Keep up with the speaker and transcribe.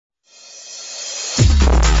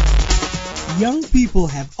Young people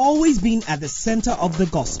have always been at the center of the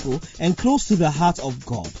gospel and close to the heart of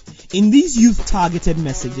God. In these youth-targeted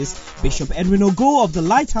messages, Bishop Edwin Ogo of the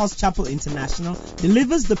Lighthouse Chapel International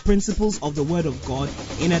delivers the principles of the Word of God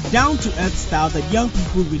in a down-to-earth style that young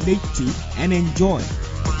people relate to and enjoy.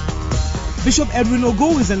 Bishop Edwin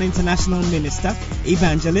Ogo is an international minister,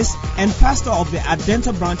 evangelist, and pastor of the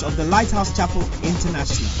Adenta branch of the Lighthouse Chapel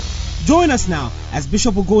International. Join us now as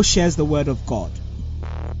Bishop Ogo shares the Word of God.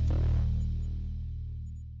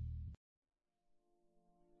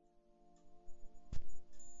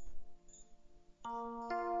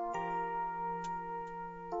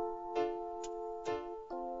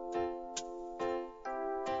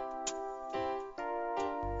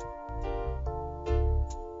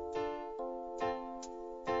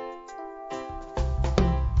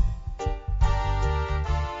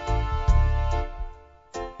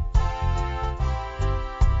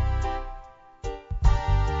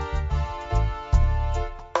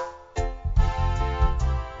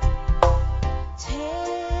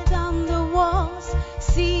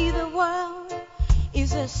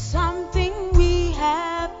 Something we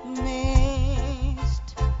have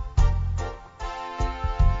missed.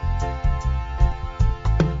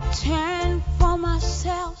 Turn from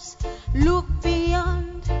ourselves, look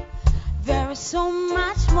beyond. There is so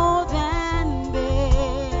much more than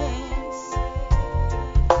this.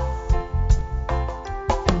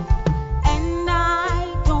 And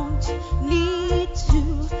I don't need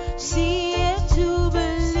to see it to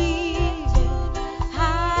believe it.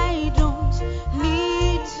 I don't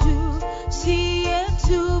need to see it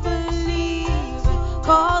to believe it,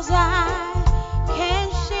 'cause I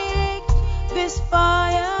can't shake this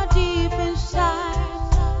fire deep inside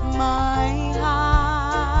my heart.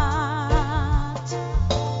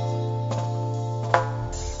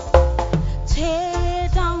 Tear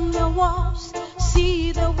down the walls,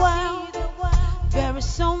 see the world. There is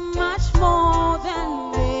so much more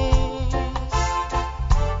than this.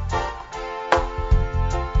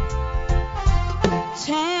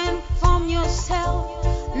 Turn from yourself,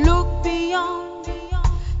 look beyond.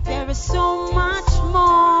 There is so much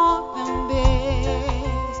more than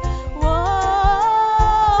this. Whoa.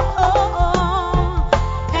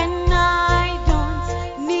 And I don't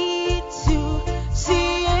need to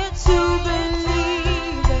see it to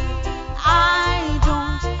believe it. I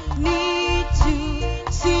don't need to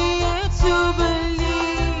see it to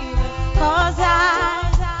believe it, 'cause I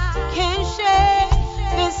can shake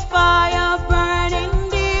this fire burning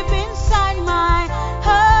deep inside my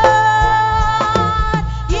heart.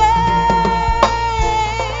 Yeah.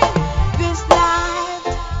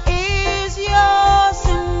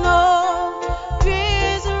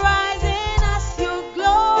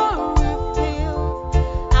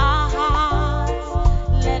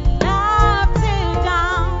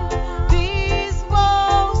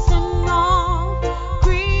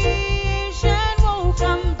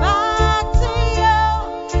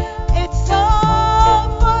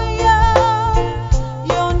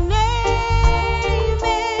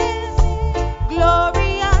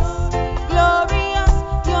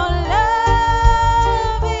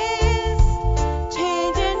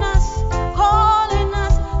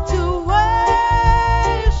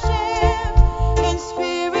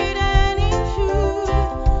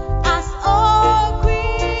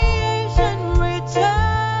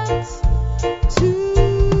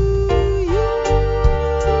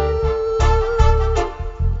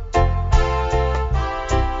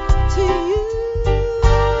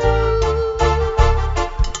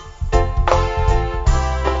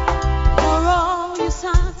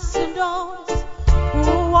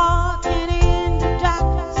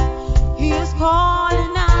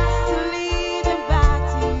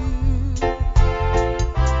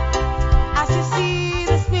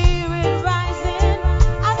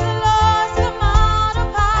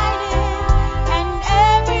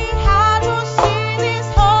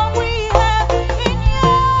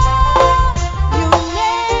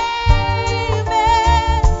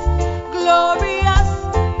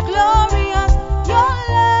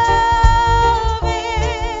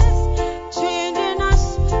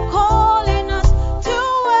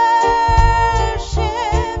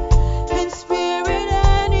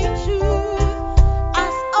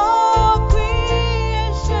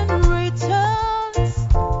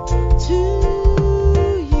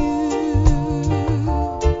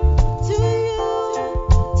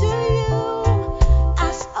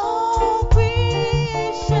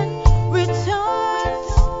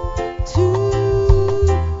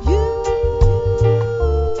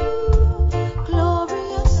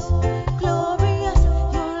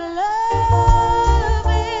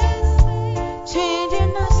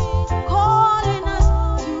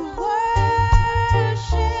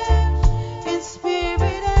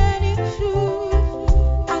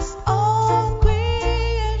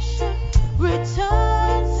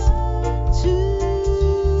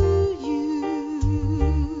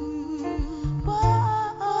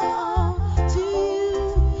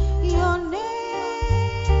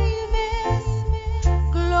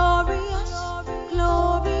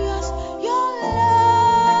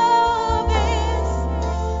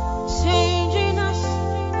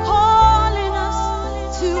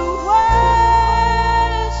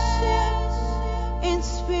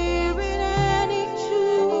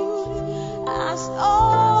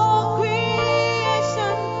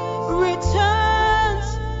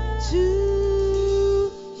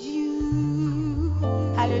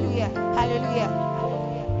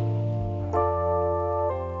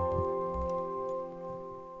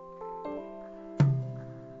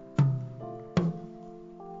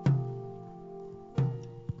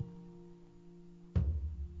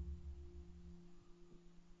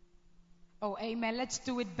 Oh, amen. Let's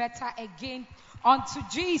do it better again unto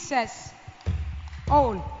Jesus.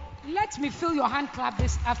 Oh, let me feel your hand clap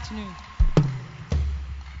this afternoon.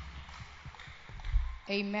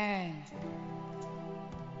 Amen.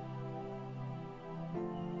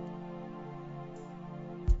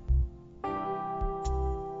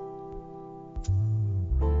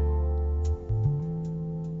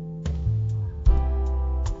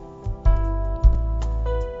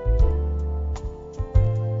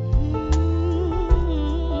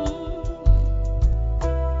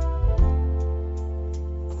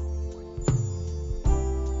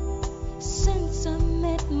 Since I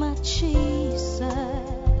met my Jesus,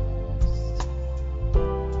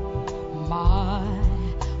 my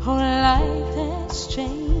whole life has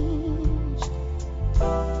changed.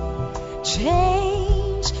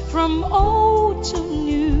 Changed from old to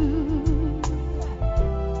new.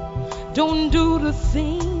 Don't do the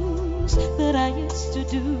things that I used to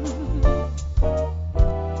do.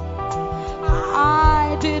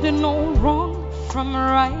 I didn't know wrong from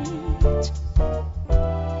right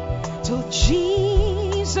till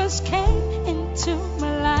Jesus came into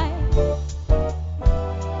my life.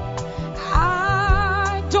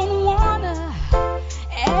 I don't wanna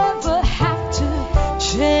ever have to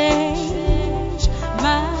change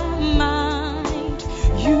my mind.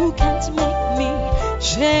 You can't make me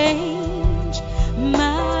change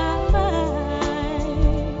my mind.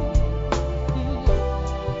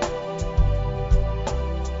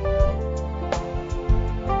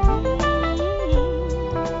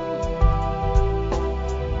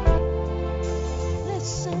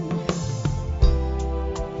 Listen,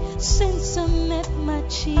 since I met my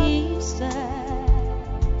Jesus,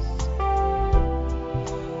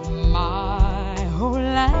 my whole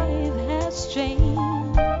life has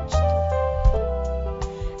changed.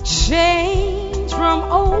 Changed from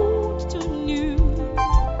old to new.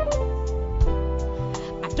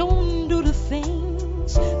 I don't do the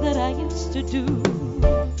things that I used to do.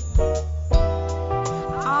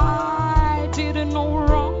 I didn't know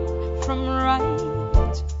wrong from right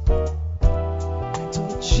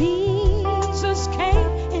till Jesus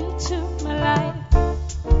came into my life.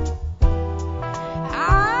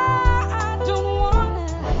 I don't wanna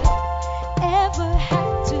ever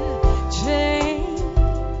have to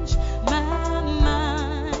change my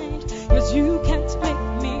mind, 'cause you can't make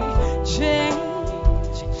me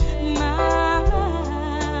change my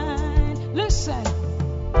mind. Listen,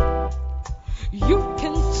 you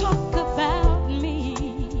can talk about me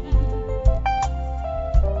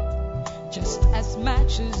just as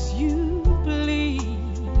much as you please.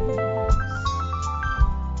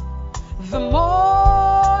 The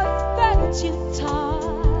more that you talk,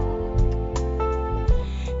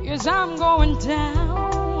 yes, I'm going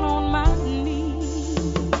down on my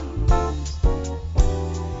knees.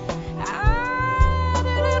 I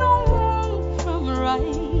did it all wrong from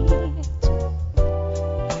right.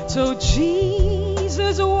 So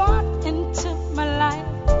Jesus walked into my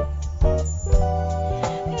life.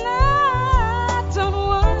 And I don't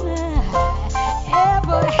wanna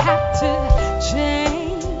ever have to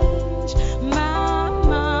change my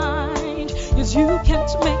mind, 'cause you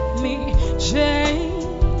can't make me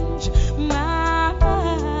change my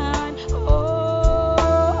mind. Oh,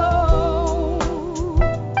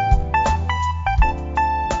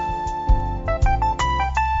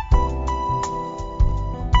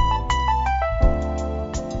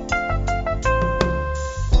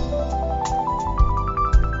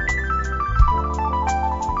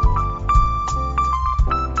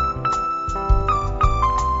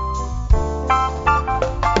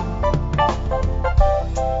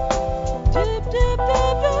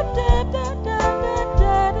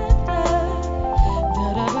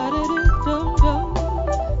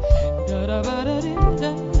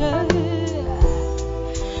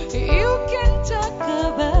 you can talk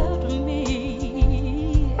about me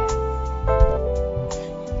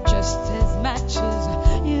just as much as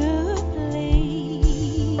you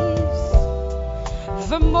please.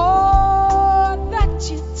 The more that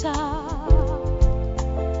you talk,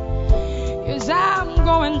 yes, I'm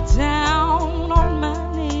going down on my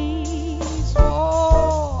knees.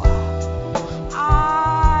 Oh,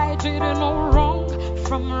 I didn't know wrong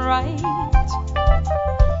from right.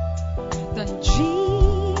 Then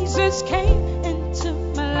Jesus came into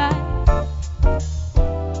my life.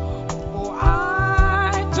 Oh,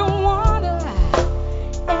 I don't wanna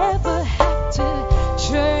ever have to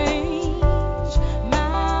change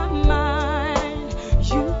my mind.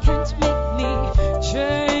 You can't make me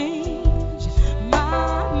change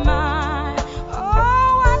my mind.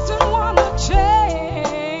 Oh, I don't wanna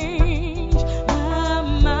change my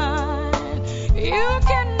mind. You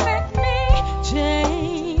can make me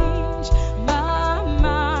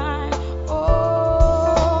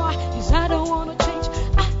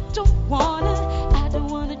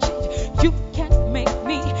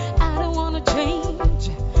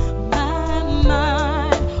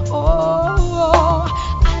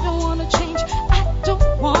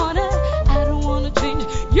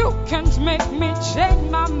make me change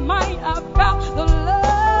my mind about the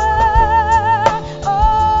love.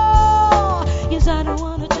 Oh, yes, I don't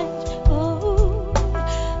want to change. Oh,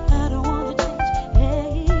 I don't want to change.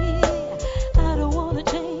 Hey, I don't want to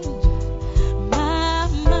change my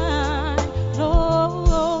mind.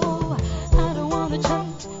 No, I don't want to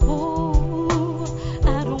change. Oh,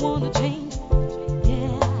 I don't want to change.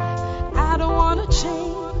 Yeah, I don't want to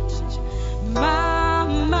change my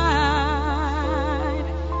mind.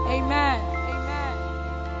 Amen. Amen.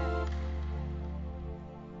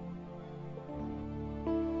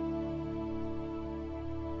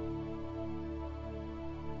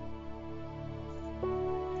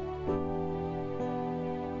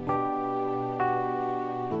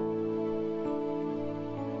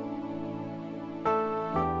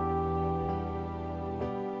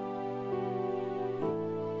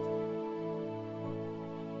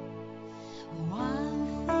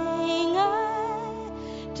 One thing I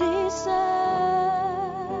desire,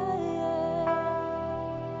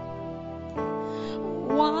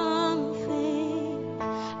 one thing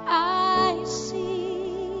I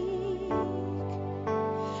seek,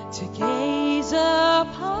 to gaze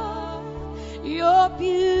upon your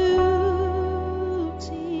beauty,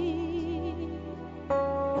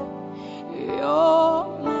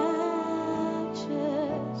 your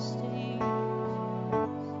majesty.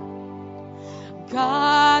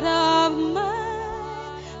 God of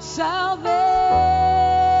my salvation,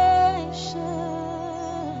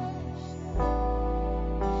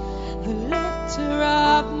 the lifter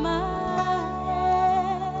of my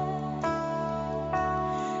head,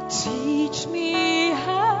 teach me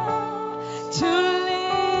how to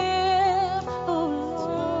live, oh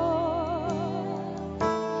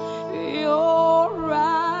Lord, your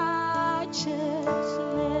righteousness.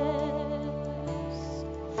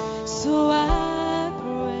 So I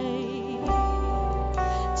pray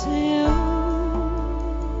to you.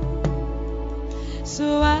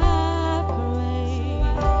 So I pray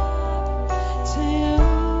to you.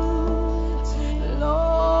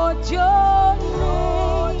 Lord, your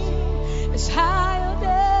name is higher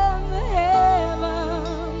than the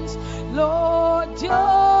heavens. Lord,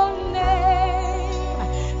 your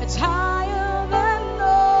name is higher than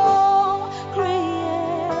all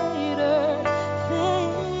created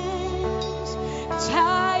things. It's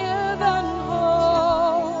higher than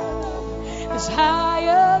hope. It's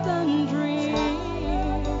higher than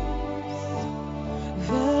dreams.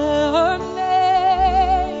 The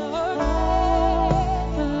name of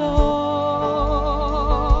the Lord.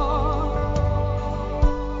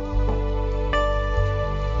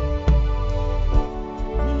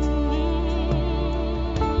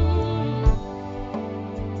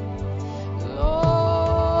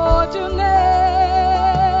 Lord, your name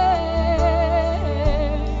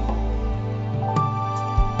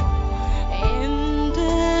in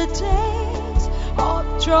the days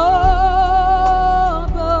of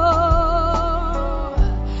trouble,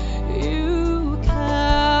 you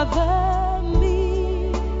cover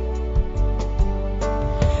me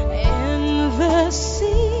in the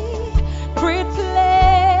secret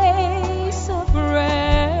place of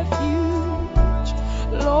refuge.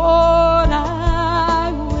 Lord,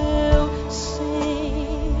 I will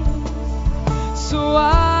sing. So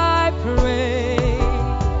I pray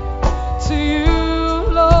to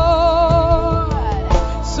you, Lord.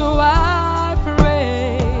 So I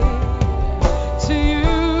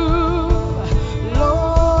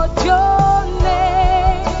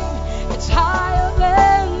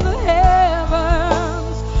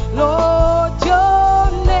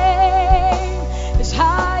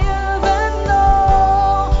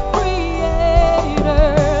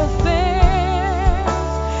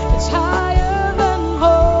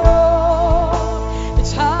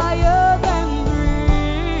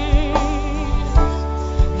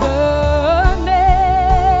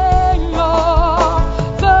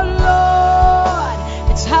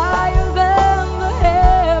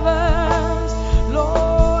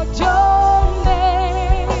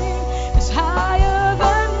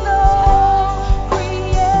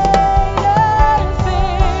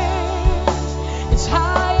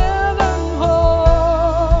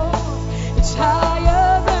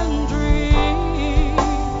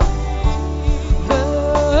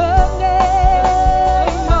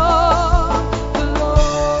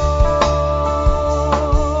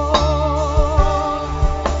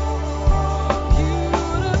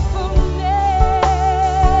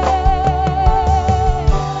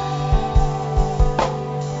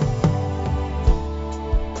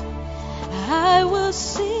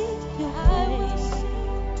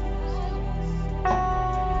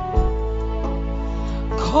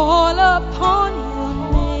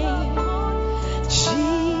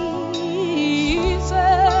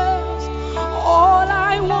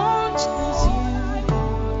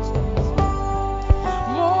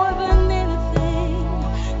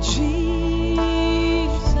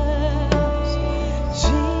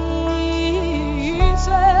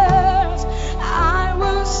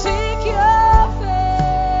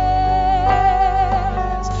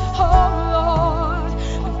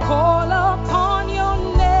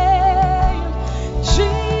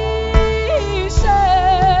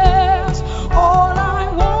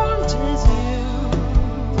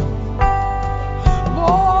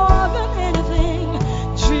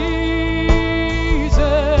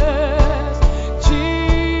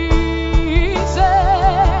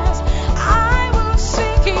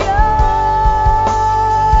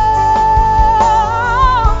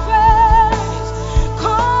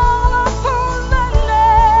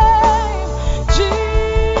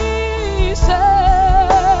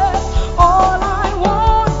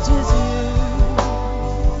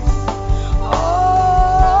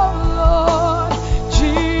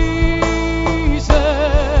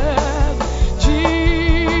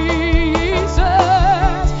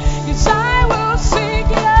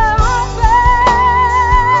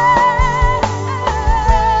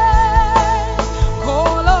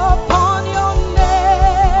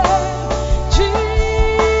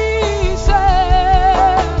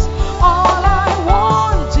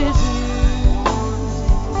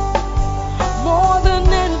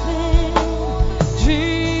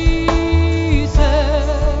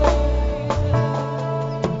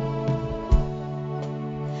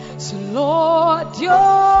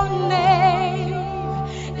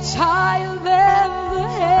name is higher than the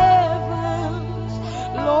heavens.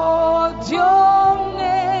 Lord, your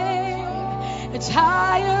name is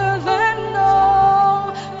higher than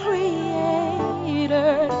all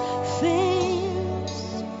created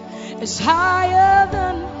things. It's higher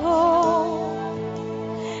than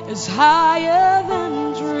hope. It's higher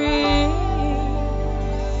than dreams.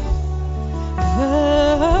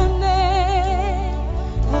 The name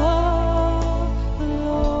of the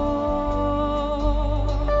Lord.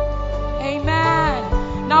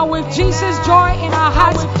 Amen. Now with Jesus' joy in our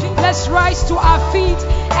hearts, let's rise to our feet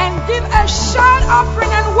and give a shout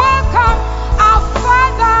offering and welcome our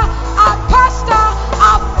Father, our Pastor,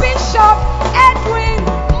 our Bishop, Edwin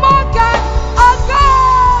Morgan. Oh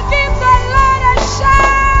God, give the Lord a shout.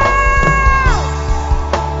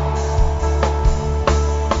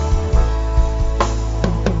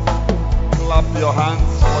 Clap your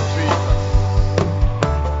hands for Jesus.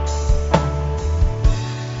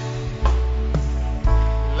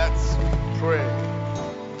 Let's pray.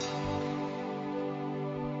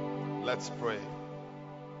 Let's pray.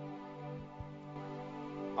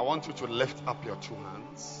 I want you to lift up your two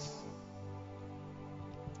hands.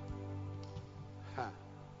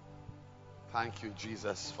 Thank you,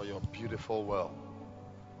 Jesus, for your beautiful world.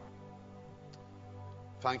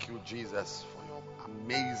 Thank you, Jesus, for your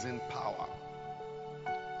amazing power.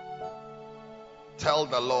 Tell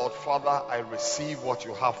the Lord, Father, I receive what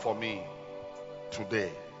you have for me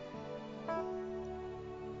today.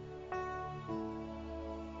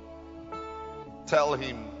 Tell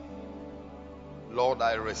him, Lord,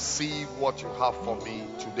 I receive what you have for me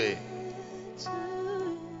today.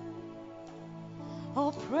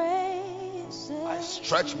 Oh, praise I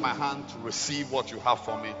stretch my hand to receive what you have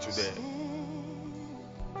for me today.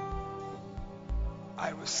 I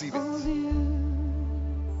receive it.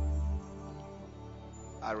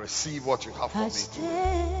 I receive what you have for me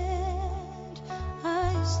today.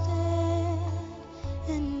 I stand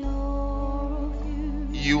in awe of you.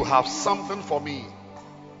 You have something for me.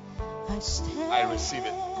 I stand. I receive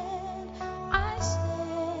it. I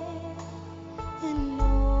stand in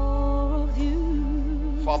awe of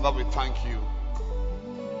you. Father, we thank you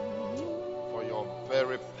for your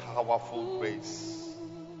very powerful grace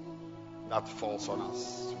that falls on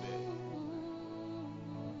us today.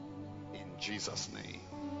 In Jesus' name,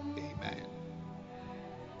 amen.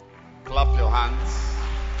 Clap your hands.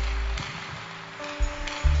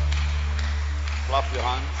 Clap your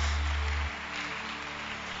hands.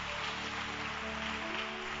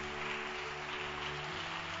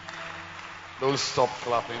 Don't stop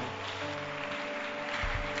clapping.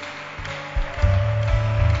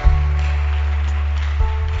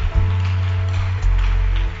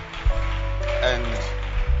 And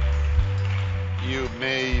you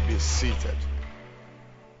may be seated.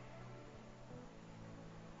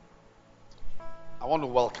 I want to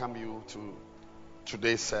welcome you to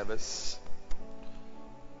today's service.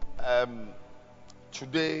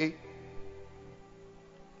 Today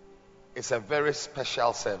is a very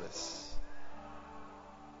special service.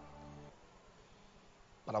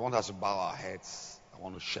 But I want us to bow our heads. I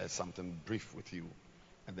want to share something brief with you,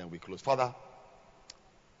 and then we close. Father,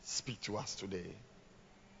 speak to us today.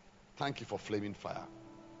 Thank you for flaming fire.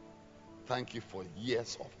 Thank you for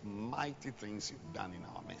years of mighty things you've done in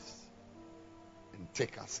our midst. And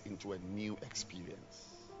take us into a new experience.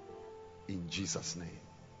 In Jesus' name,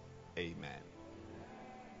 amen.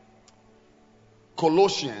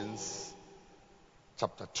 Colossians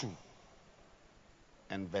chapter 2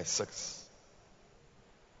 and verse 6.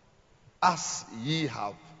 As ye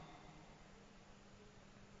have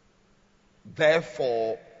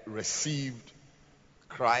therefore received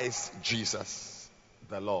Christ Jesus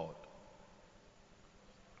the Lord,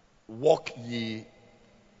 walk ye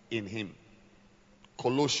in him.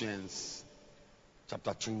 Colossians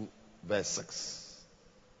chapter 2 verse 6.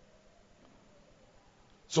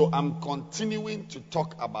 So I'm continuing to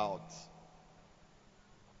talk about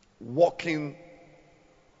walking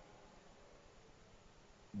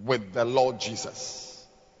with the Lord Jesus.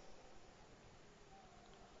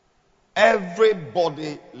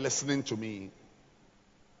 Everybody listening to me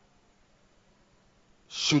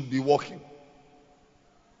should be walking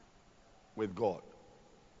with God.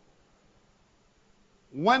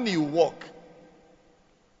 When you walk,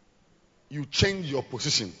 you change your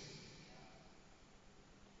position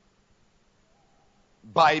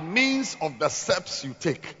by means of the steps you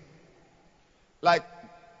take. Like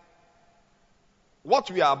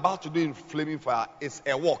what we are about to do in Flaming Fire is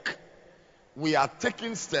a walk. We are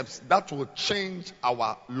taking steps that will change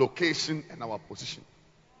our location and our position.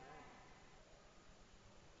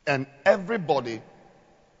 And everybody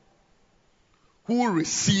who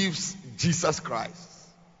receives Jesus Christ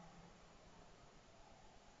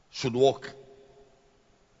should walk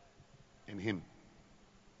in him.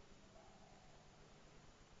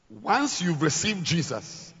 Once you've received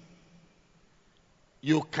Jesus,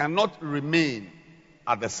 you cannot remain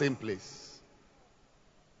at the same place.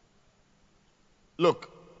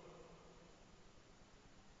 Look,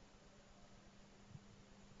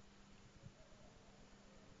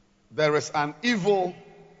 there is an evil.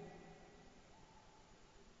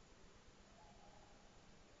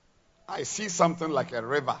 I see something like a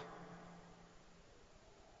river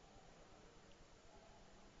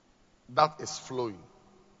that is flowing.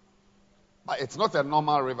 But it's not a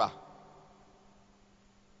normal river.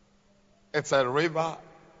 It's a river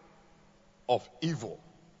of evil,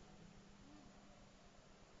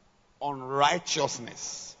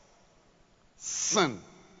 unrighteousness, sin,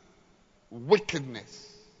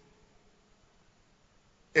 wickedness.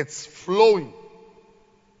 It's flowing.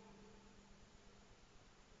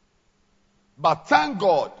 But thank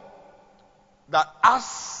God that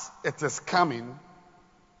as it is coming,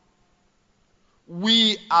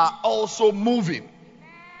 we are also moving.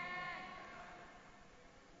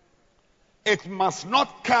 It must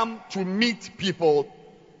not come to meet people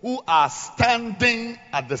who are standing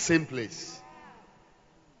at the same place.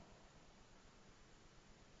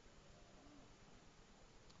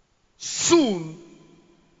 Soon,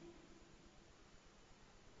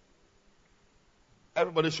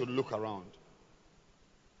 everybody should look around.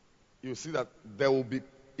 You see that there will be,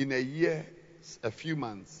 in a year, a few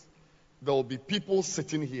months, there will be people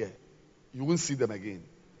sitting here. You won't see them again.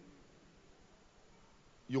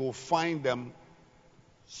 You will find them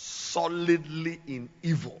solidly in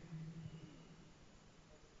evil.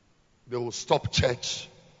 They will stop church.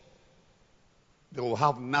 They will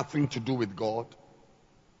have nothing to do with God.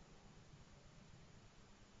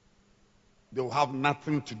 They will have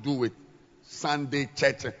nothing to do with Sunday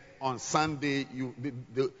church. On Sunday, you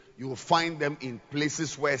will find them in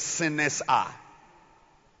places where sinners are.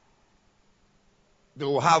 They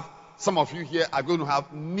will have, some of you here are going to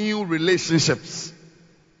have new relationships.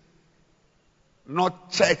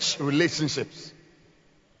 Not church relationships.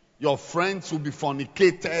 Your friends will be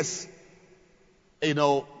fornicators,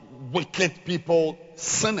 wicked people,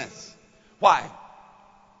 sinners. Why?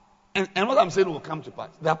 And what I'm saying will come to pass.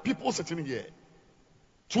 There are people sitting here.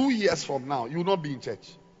 2 years from now, you will not be in church.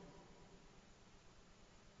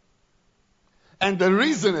 And the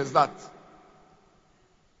reason is that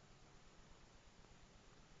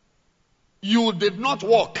you did not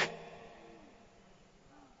walk.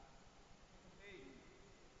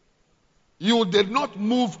 You did not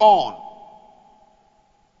move on.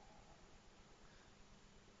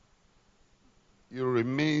 You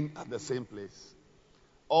remain at the same place.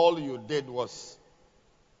 All you did was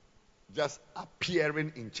just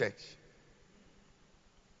appearing in church.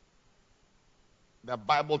 The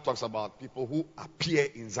Bible talks about people who appear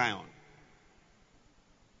in Zion.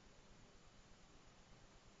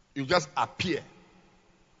 You just appear.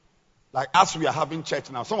 Like as we are having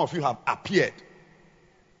church now, some of you have appeared.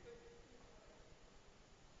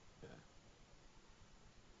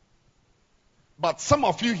 But some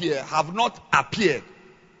of you here have not appeared.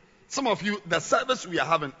 Some of you, the service we are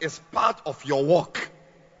having is part of your work.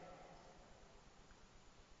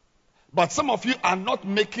 But some of you are not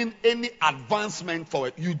making any advancement for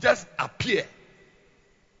it. You just appear.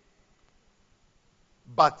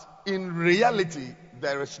 But in reality,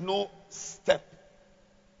 there is no stepwise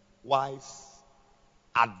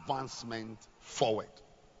advancement forward.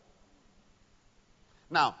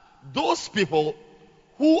 Now, those people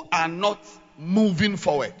who are not moving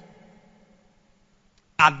forward,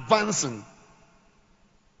 advancing,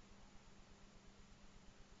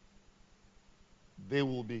 they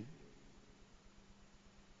will be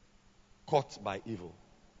caught by evil.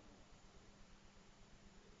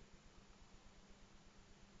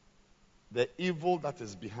 The evil that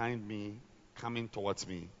is behind me, coming towards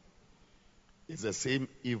me, is the same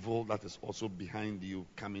evil that is also behind you,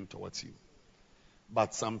 coming towards you.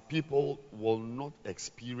 But some people will not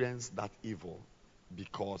experience that evil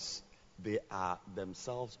because they are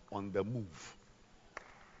themselves on the move.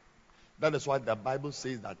 That is why the Bible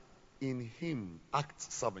says that in Him, Acts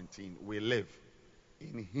 17, we live.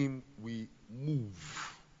 In Him we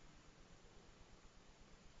move.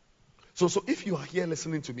 So if you are here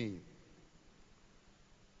listening to me,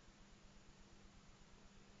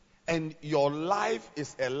 and your life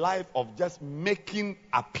is a life of just making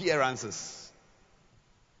appearances,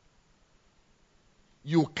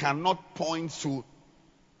 you cannot point to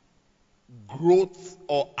growth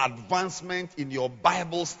or advancement in your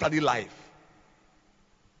Bible study life.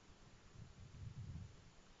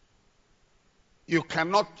 You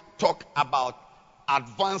cannot talk about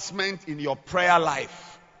advancement in your prayer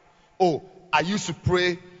life. Oh, I used to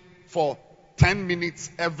pray for 10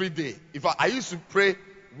 minutes every day. If I used to pray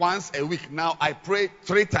once a week, now I pray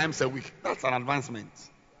 3 times a week. That's an advancement.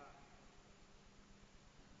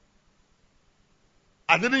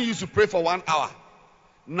 I didn't used to pray for 1 hour.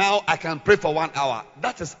 Now I can pray for 1 hour.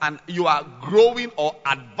 That is you are growing or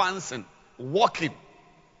advancing, walking.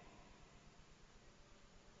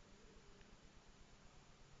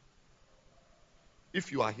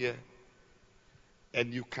 If you are here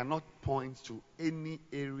and you cannot point to any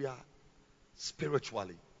area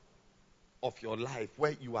spiritually of your life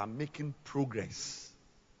where you are making progress,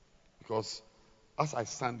 because as I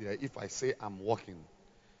stand here, if I say I'm walking,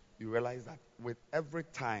 you realize that with every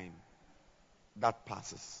time that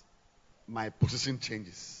passes, my position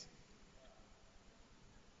changes.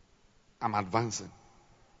 I'm advancing.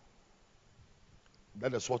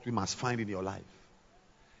 That is what we must find in your life.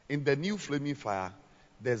 In the new Flaming Fire,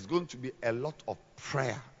 there's going to be a lot of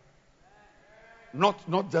prayer.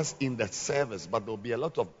 Not just in the service, but there'll be a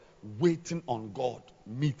lot of waiting on God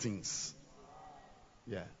meetings.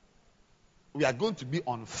 Yeah. We are going to be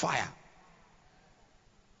on fire.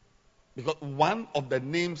 Because one of the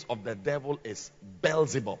names of the devil is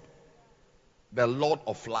Beelzebub, the Lord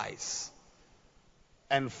of Flies.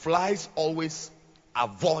 And flies always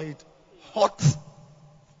avoid hot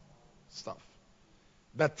stuff.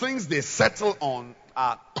 The things they settle on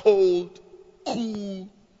are cold, cool,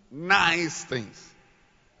 nice things.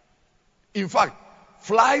 In fact,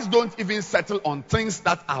 flies don't even settle on things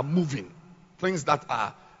that are moving, things that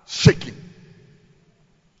are shaking.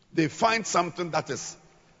 They find something that is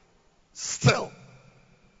still,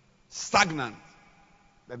 stagnant,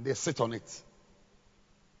 then they sit on it.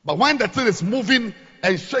 But when the thing is moving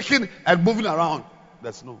and shaking and moving around,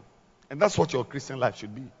 there's no. And that's what your Christian life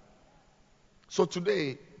should be. So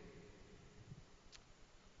today,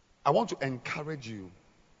 I want to encourage you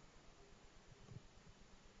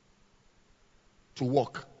to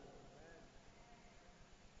walk,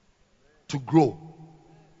 to grow.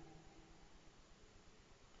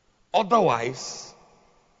 Otherwise,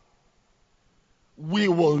 we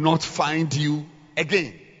will not find you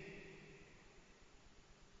again.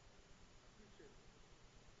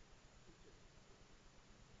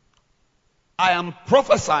 I am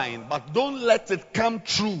prophesying, but don't let it come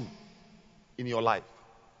true in your life.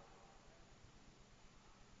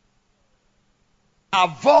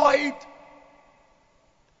 Avoid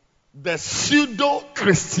the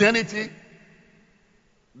pseudo-Christianity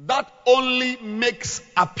that only makes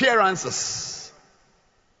appearances,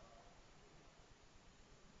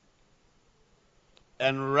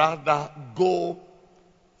 and rather go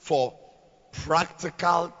for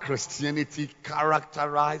practical Christianity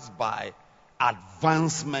characterized by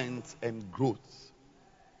advancement and growth.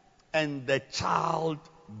 And the child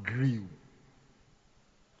grew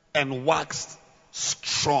and waxed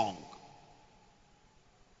strong.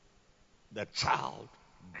 The child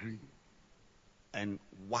grew and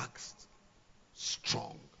waxed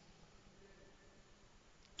strong.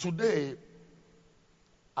 Today,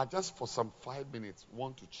 I just for some 5 minutes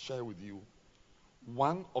want to share with you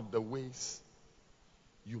one of the ways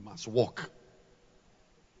you must walk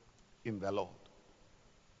in the Lord.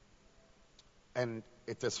 And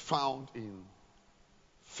it is found in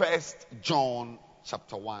 1 John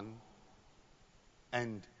chapter 1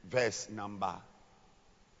 and verse number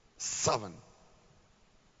 7.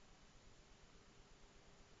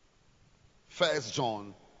 1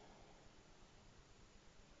 John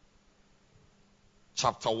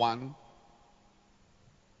chapter 1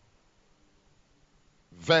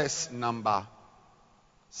 verse number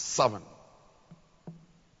 7.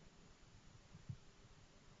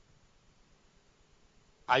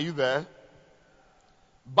 Are you there?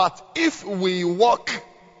 But if we walk,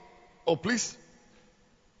 oh please,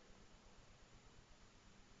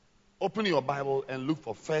 open your Bible and look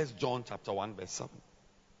for 1 John chapter 1 verse 7.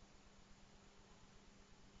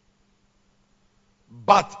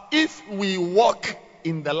 But if we walk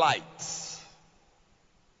in the light,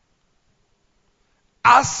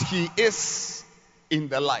 as he is in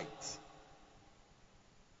the light,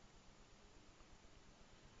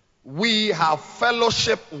 we have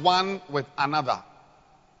fellowship one with another.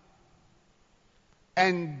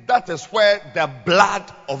 And that is where the blood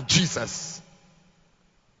of Jesus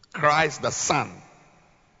Christ the Son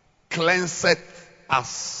cleanseth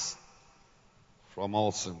us from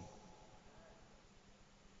all sin.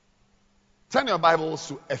 Turn your Bibles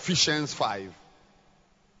to Ephesians 5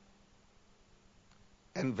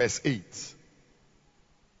 and verse 8.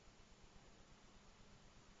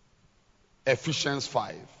 Ephesians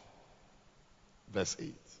 5 verse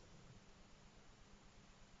 8.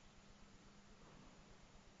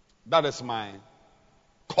 That is my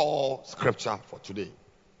core scripture for today.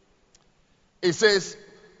 It says,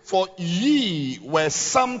 "For ye were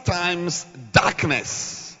sometimes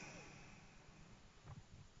darkness,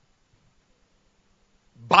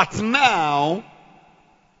 but now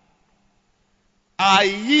are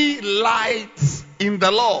ye light in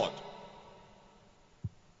the Lord.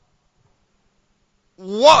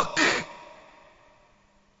 Walk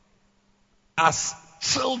as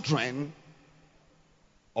children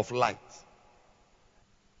of light."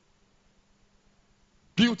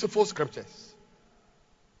 Beautiful scriptures.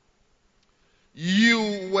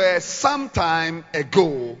 You were some time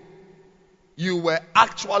ago, you were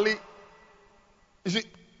actually, you see,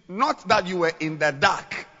 not that you were in the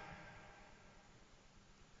dark.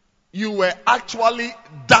 You were actually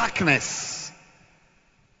darkness.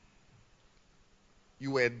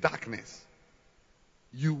 You were darkness.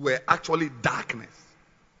 You were actually darkness.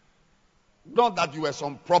 Not that you were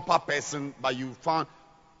some proper person, but you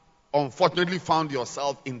unfortunately found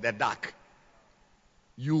yourself in the dark.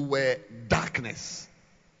 You were darkness.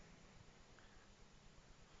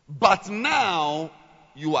 But now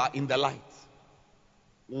you are in the light.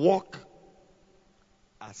 Walk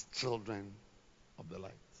as children of the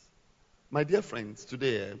light. My dear friends,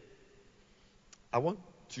 today I want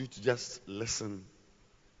you to just listen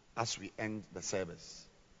as we end the service.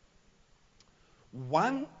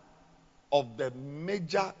 One of the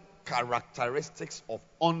major characteristics of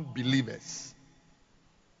unbelievers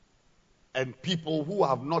and people who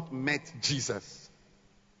have not met Jesus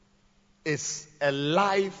is a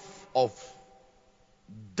life of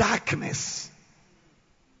darkness.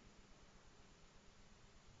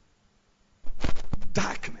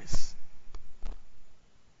 Darkness.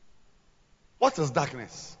 What is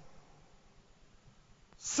darkness?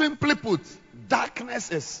 Simply put,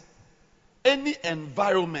 darkness is any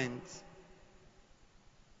environment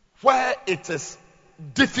where it is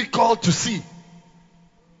difficult to see.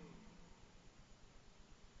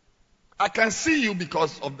 I can see you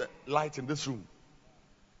because of the light in this room.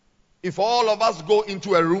 If all of us go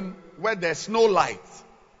into a room where there's no light,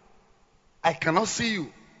 I cannot see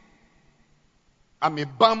you. I may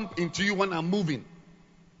bump into you when I'm moving,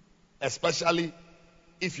 especially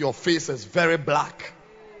if your face is very black.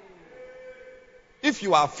 If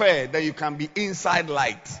you are fair, then you can be inside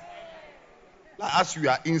light. As you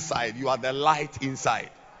are inside, you are the light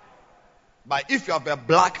inside. But if you have a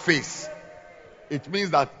black face, it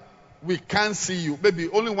means that we can't see you. Maybe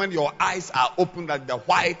only when your eyes are open that the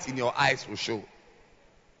white in your eyes will show.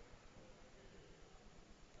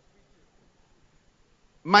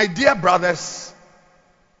 My dear brothers,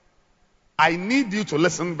 I need you to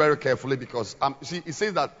listen very carefully because see, it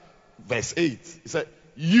says that verse 8. It said,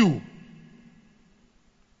 "You,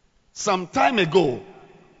 some time ago,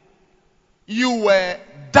 you were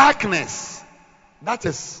darkness." That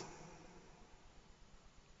is.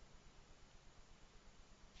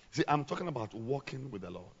 See, I'm talking about walking with the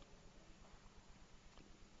Lord.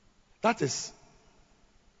 That is.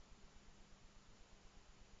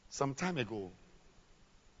 Some time ago,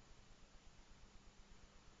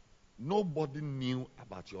 nobody knew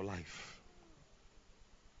about your life.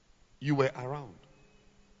 You were around.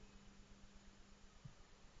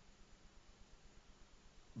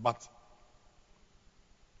 But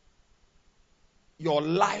your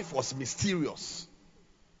life was mysterious.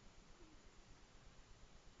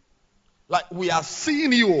 Like we are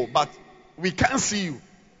seeing you, but we can't see you.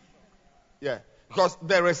 Yeah. Because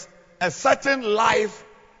there is a certain life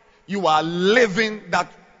you are living that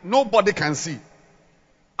nobody can see.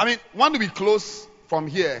 I mean, when we close from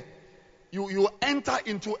here, you enter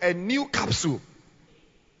into a new capsule.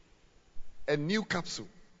 A new capsule.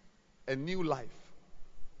 A new life.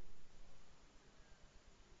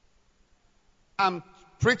 I'm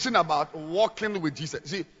preaching about walking with Jesus.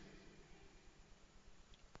 See,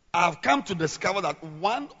 I've come to discover that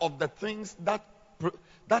one of the things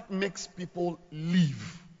that makes people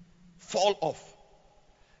leave, fall off,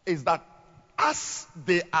 is that as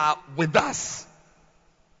they are with us,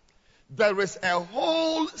 there is a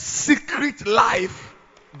whole secret life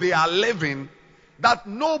they are living that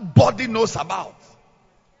nobody knows about.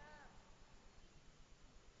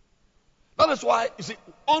 That is why, you see,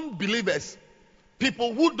 unbelievers,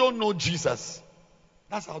 people who don't know Jesus,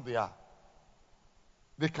 that's how they are.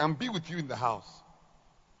 They can be with you in the house.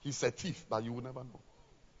 He's a thief, but you will never know.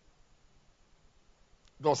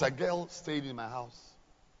 There was a girl staying in my house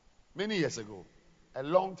many years ago, a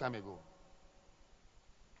long time ago.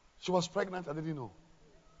 She was pregnant, I didn't know.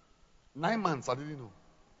 9 months, I didn't know.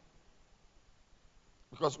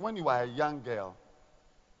 Because when you are a young girl,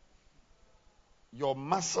 Your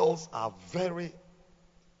muscles are very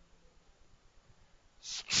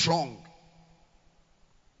strong.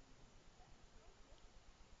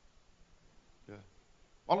 Yeah.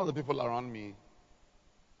 One of the people around me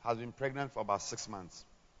has been pregnant for about 6 months.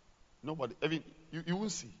 Nobody, I mean, you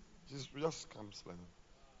won't see. She just comes like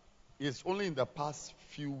that. It's only in the past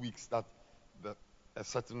few weeks that a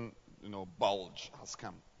certain, bulge has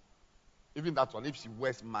come. Even that one, if she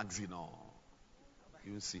wears magazine,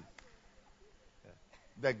 you will see. Yeah.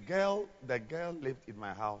 The girl lived in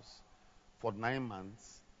my house for 9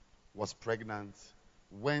 months, was pregnant,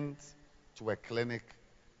 went to a clinic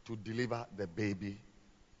to deliver the baby,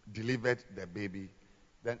 delivered the baby.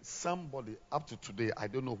 Then somebody, up to today, I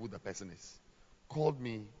don't know who the person is, called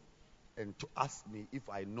me and to ask me if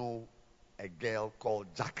I know a girl called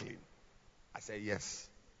Jacqueline. I said, yes.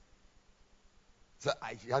 So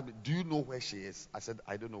he asked me, do you know where she is? I said,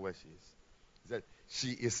 I don't know where she is. He said, she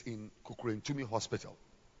is in Kukurentumi Hospital,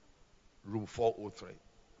 room 403.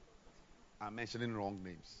 I'm mentioning wrong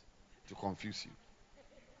names to confuse you.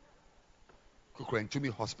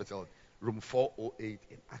 Kukurentumi Hospital, room 408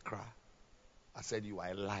 in Accra. I said, you are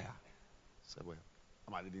a liar. I said, well,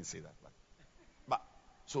 I didn't say that. But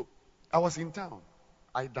so I was in town.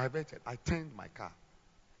 I diverted. I turned my car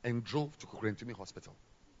and drove to Kukurentumi Hospital.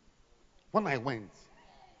 When I went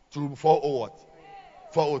to room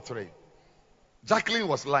 403, Jacqueline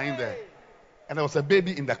was lying there. And there was a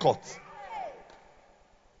baby in the cot.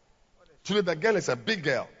 Today the girl is a big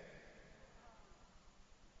girl.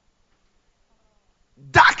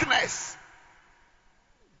 Darkness.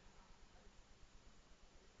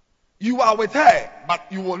 You are with her, but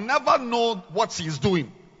you will never know what she is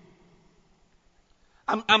doing.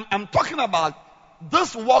 I'm talking about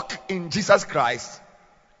this walk in Jesus Christ.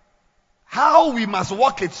 How we must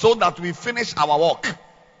walk it so that we finish our walk.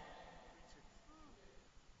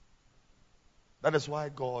 That is why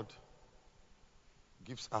God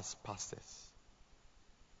gives us pastors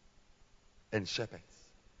and shepherds.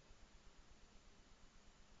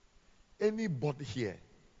 Anybody here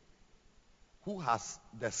who has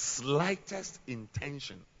the slightest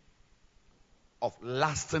intention of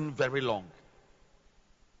lasting very long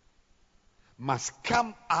must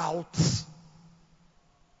come out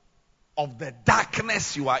of the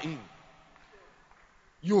darkness you are in.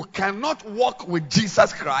 You cannot walk with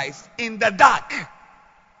Jesus Christ in the dark.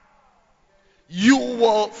 You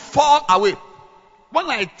will fall away.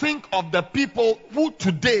 When I think of the people who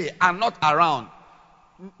today are not around,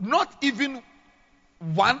 not even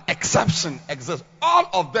one exception exists. All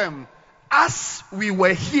of them, as we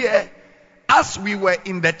were here, as we were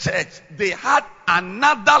in the church, they had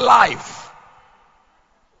another life.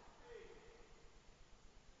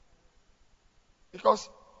 Because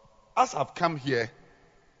as I've come here,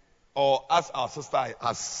 or as our sister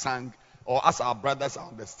has sang, or as our brothers are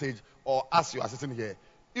on the stage, or as you are sitting here,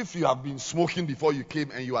 if you have been smoking before you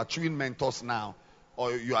came and you are chewing Mentos now,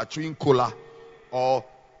 or you are chewing cola, or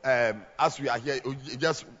as we are here, you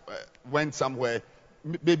just went somewhere,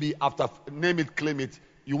 maybe after name it, claim it,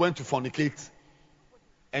 you went to fornicate,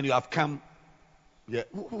 and you have come, yeah,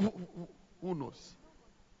 who knows?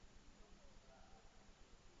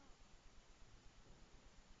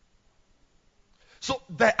 So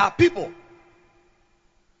there are people.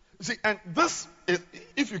 See, and this is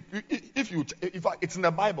if it's in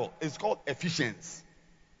the Bible, it's called Ephesians.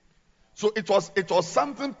 So it was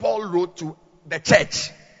something Paul wrote to the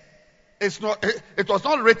church. It was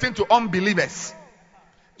not written to unbelievers.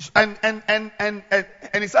 And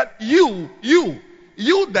he said, you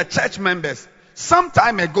the church members, some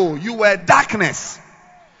time ago you were darkness,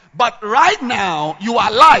 but right now you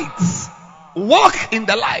are lights. Walk in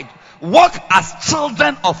the light. Walk as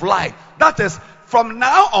children of light. That is, from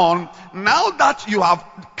now on, now that you have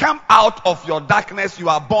come out of your darkness, you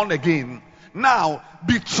are born again. Now,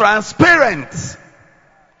 be transparent.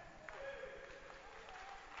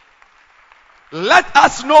 Let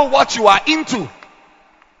us know what you are into.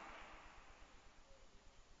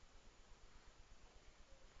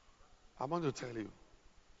 I want to tell you,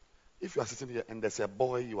 if you are sitting here and there's a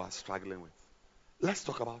boy you are struggling with, let's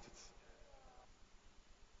talk about it.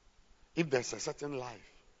 If there's a certain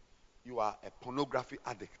life, you are a pornography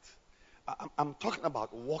addict. I'm talking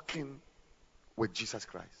about walking with Jesus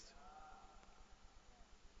Christ.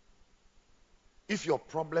 If your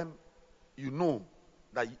problem, you know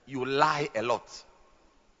that you lie a lot,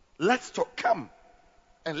 let's talk, come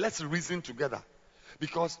and let's reason together.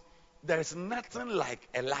 Because there is nothing like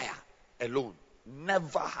a liar alone.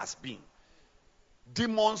 Never has been.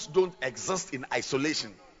 Demons don't exist in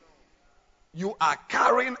isolation. You are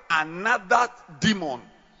carrying another demon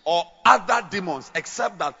or other demons,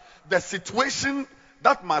 except that the situation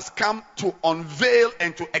that must come to unveil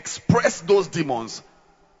and to express those demons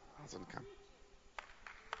hasn't come.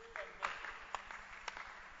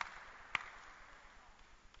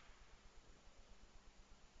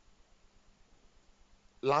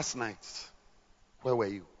 Last night, where were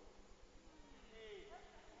you?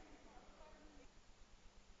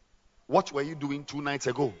 What were you doing 2 nights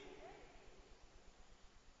ago?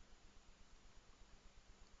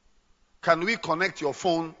 Can we connect your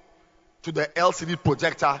phone to the LCD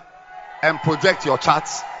projector and project your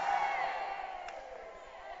charts?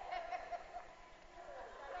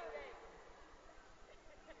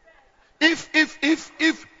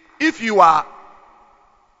 If you are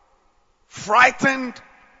frightened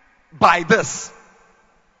by this,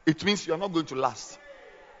 it means you are not going to last.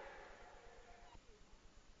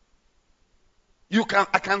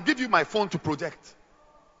 I can give you my phone to project.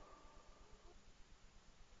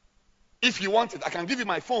 If you want it, I can give you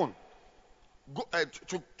my phone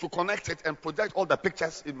to connect it and project all the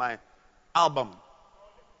pictures in my album.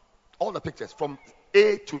 All the pictures from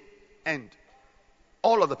A to end.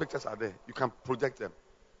 All of the pictures are there. You can project them.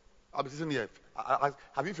 I'll be sitting here.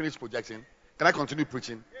 Have you finished projecting? Can I continue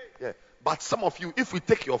preaching? Yeah. But some of you, if we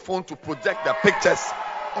take your phone to project the pictures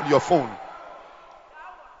on your phone,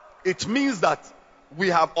 it means that we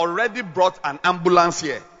have already brought an ambulance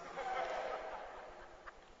here.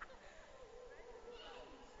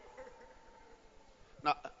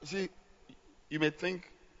 Now, see, you may think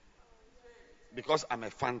because I'm a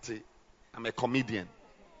fancy, I'm a comedian.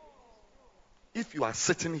 If you are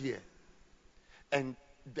sitting here and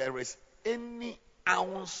there is any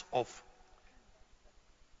ounce of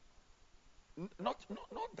not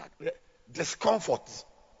that discomfort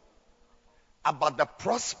about the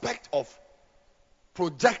prospect of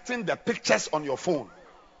projecting the pictures on your phone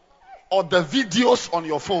or the videos on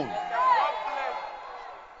your phone,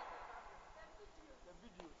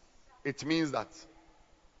 it means that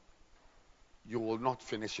you will not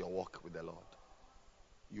finish your walk with the Lord.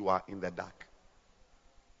 You are in the dark.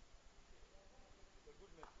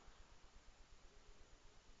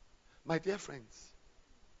 My dear friends,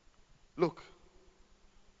 look,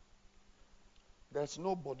 there's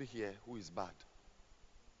nobody here who is bad.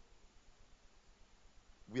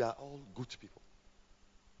 We are all good people.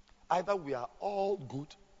 Either we are all good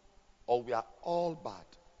or we are all bad.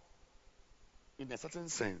 In a certain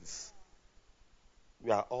sense,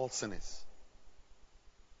 we are all sinners.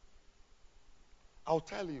 I'll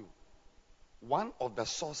tell you, one of the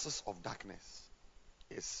sources of darkness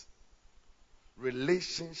is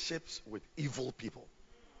relationships with evil people.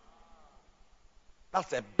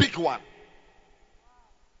 That's a big one.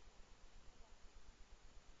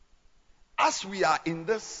 As we are in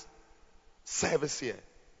this service here,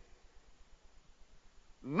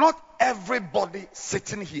 not everybody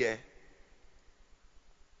sitting here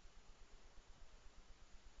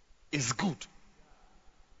is good,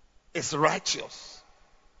 is righteous.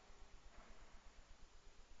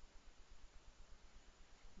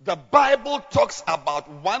 The Bible talks about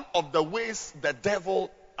one of the ways the devil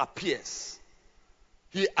appears.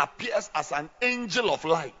 He appears as an angel of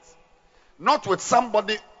light, not with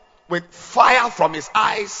somebody with fire from his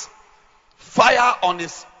eyes, fire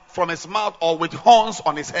from his mouth, or with horns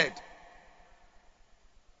on his head.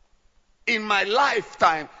 In my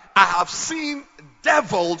lifetime, I have seen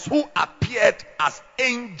devils who appeared as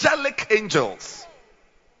angelic angels.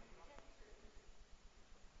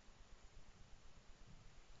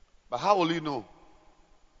 But how will you know?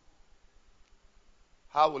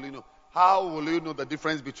 How will you know? How will you know the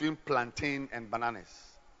difference between plantain and bananas?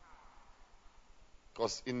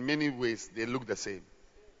 Because in many ways they look the same.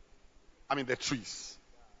 I mean the trees.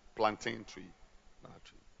 Plantain tree, banana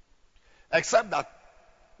tree. Except that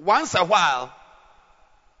once a while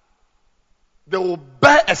they will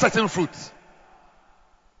bear a certain fruit.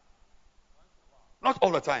 Not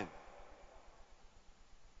all the time.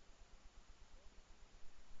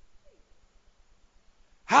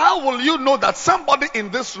 How will you know that somebody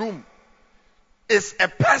in this room is a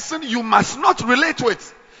person you must not relate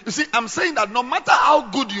with? You see, I'm saying that no matter how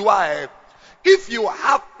good you are, if you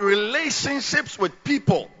have relationships with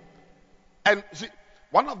people, and see,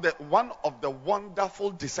 one of the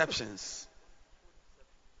wonderful deceptions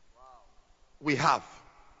we have,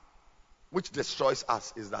 which destroys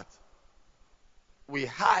us, is that we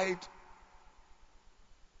hide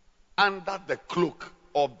under the cloak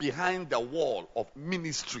or behind the wall of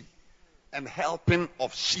ministry and helping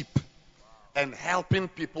of sheep and helping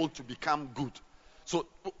people to become good. So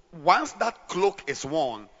once that cloak is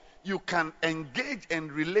worn, you can engage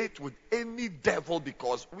and relate with any devil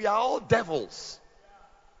because we are all devils.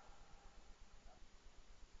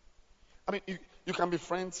 I mean, you can be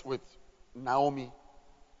friends with Naomi,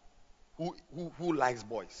 who likes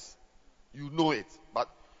boys. You know it. But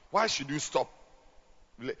why should you stop?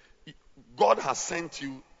 God has sent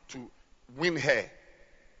you to win her.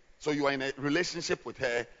 So you are in a relationship with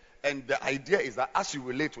her. And the idea is that as you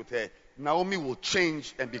relate with her, Naomi will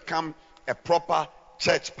change and become a proper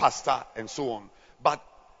church pastor and so on. But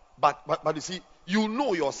you see, you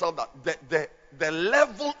know yourself that the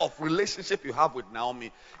level of relationship you have with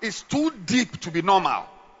Naomi is too deep to be normal.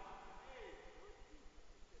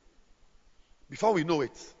 Before we know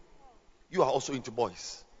it, you are also into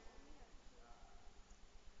boys.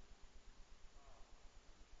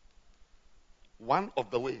 One of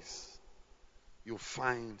the ways you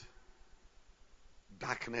find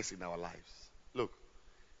darkness in our lives. Look,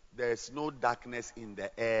 there is no darkness in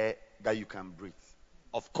the air that you can breathe.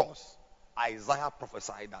 Of course, Isaiah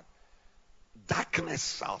prophesied that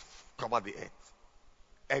darkness shall cover the earth,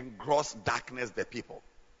 and gross darkness the people.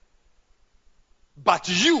 But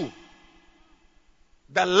you,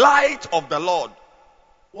 the light of the Lord,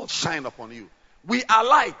 will shine upon you. We are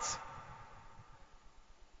light.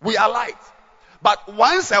 We are light. But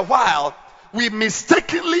once a while, we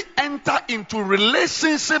mistakenly enter into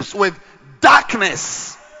relationships with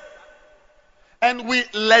darkness. And we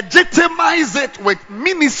legitimize it with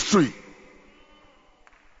ministry.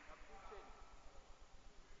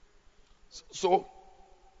 So,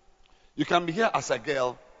 you can be here as a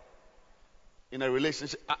girl in a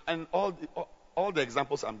relationship. And all the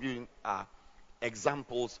examples I'm giving are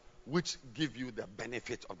examples which give you the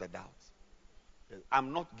benefit of the doubt.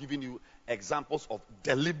 I'm not giving you examples of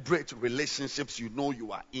deliberate relationships you know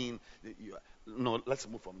you are in. No, let's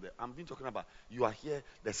move from there. I'm talking about you are here,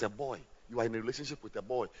 there's a boy. You are in a relationship with a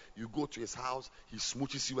boy. You go to his house, he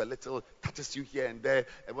smooches you a little, touches you here and there,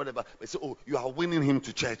 and whatever. They say, oh, you are winning him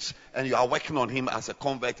to church, and you are working on him as a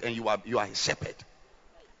convert, and you are his shepherd.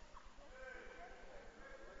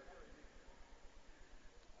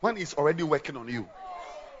 When he's already working on you.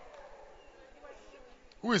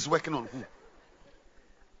 Who is working on who?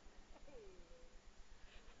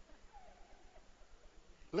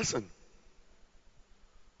 Listen.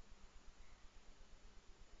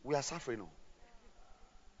 We are suffering now.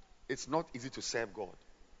 It's not easy to serve God.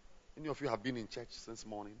 Any of you have been in church since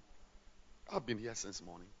morning? I've been here since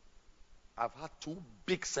morning. I've had 2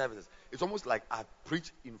 big services. It's almost like I've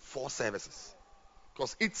preached in 4 services.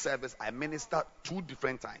 Because each service I minister 2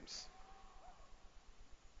 different times.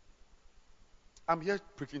 I'm here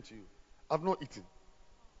preaching to you. I've not eaten.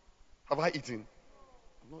 Have I eaten?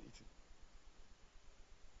 I've not eaten.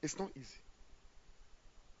 It's not easy.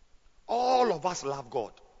 All of us love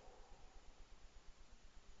God.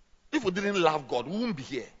 If we didn't love God, we wouldn't be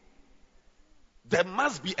here. There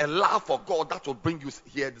must be a love for God that will bring you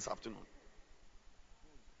here this afternoon.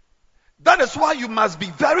 That is why you must be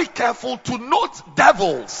very careful to note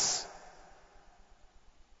devils.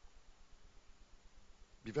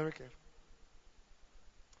 Be very careful.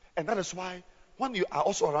 And that is why when you are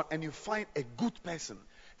also around and you find a good person,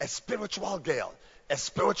 a spiritual girl, a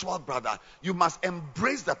spiritual brother, you must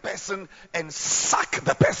embrace the person and suck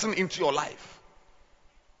the person into your life.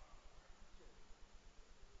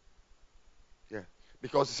 Yeah.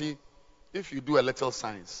 Because you see, if you do a little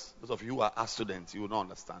science, those of you who are art students, you will not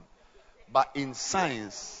understand. But in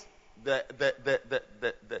science, the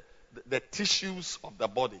tissues of the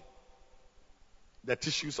body,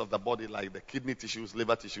 like the kidney tissues,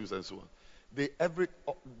 liver tissues, and so on,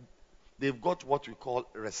 they've got what we call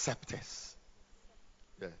receptors.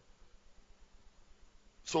 Yeah.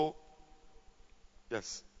 So,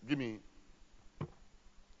 yes, give me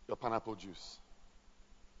your pineapple juice.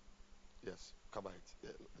 Yes, cover it.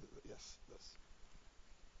 Yeah, yes.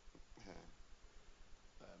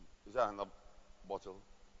 Is there another bottle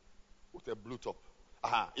with a blue top?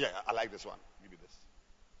 Yeah, I like this one. Give me this.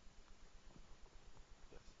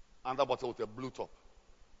 Yes. Another bottle with a blue top.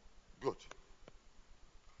 Good.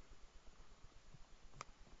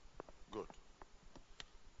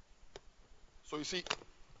 So you see,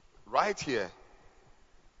 right here,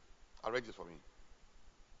 arrange it for me.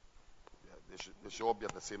 Yeah, they should all be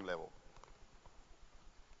at the same level.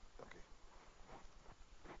 Okay.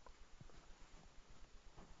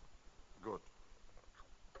 Good.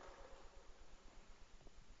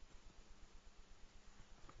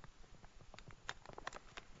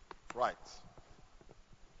 Right.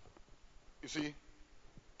 You see,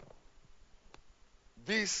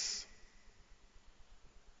 this,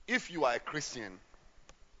 if you are a Christian,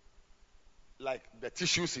 like the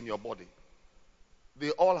tissues in your body,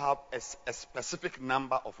 they all have a specific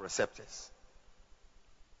number of receptors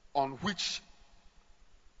on which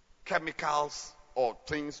chemicals or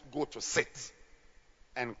things go to sit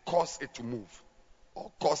and cause it to move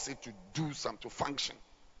or cause it to do something, to function.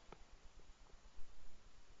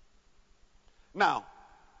 Now,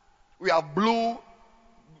 we have blue,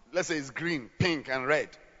 let's say it's green, pink, and red.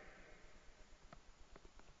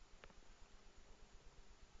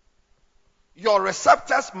 Your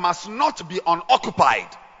receptors must not be unoccupied.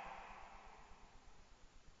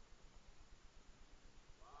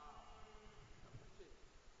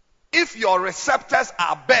 If your receptors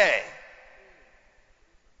are bare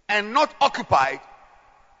and not occupied,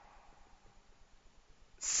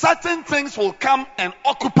 certain things will come and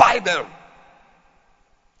occupy them.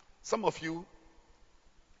 Some of you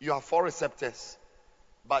have 4 receptors,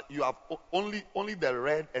 but you have only the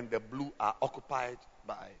red and the blue are occupied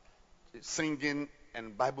by singing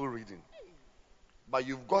and Bible reading. But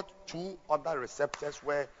you've got 2 other receptors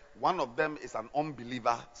where one of them is an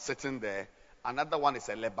unbeliever sitting there. Another one is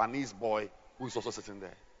a Lebanese boy who is also sitting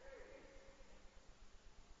there.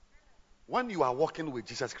 When you are walking with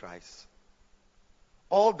Jesus Christ,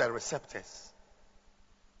 all the receptors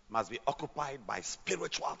must be occupied by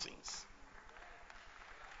spiritual things.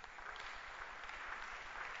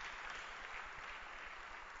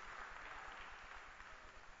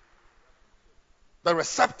 The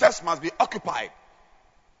receptors must be occupied.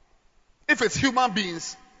 If it's human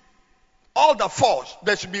beings, all the 4,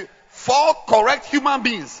 there should be 4 correct human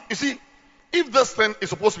beings. You see, if this thing is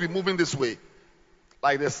supposed to be moving this way,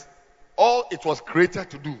 like this, all it was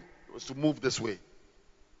created to do was to move this way.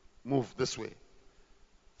 Move this way.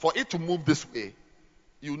 For it to move this way,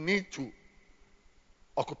 you need to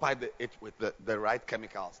occupy it with the right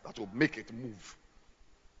chemicals that will make it move.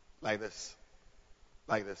 Like this.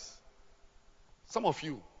 Like this. Some of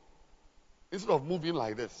you, instead of moving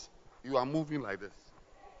like this, you are moving like this.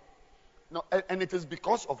 No, and it is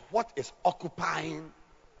because of what is occupying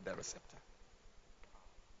the receptor.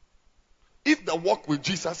 If the walk with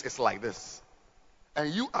Jesus is like this,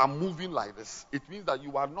 and you are moving like this, it means that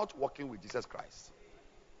you are not walking with Jesus Christ.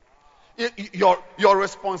 Your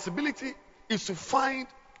responsibility is to find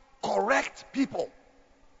correct people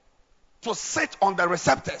to sit on the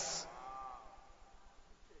receptors.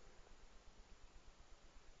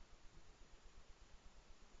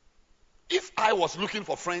 If I was looking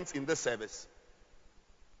for friends in this service,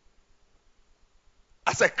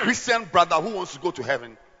 as a Christian brother who wants to go to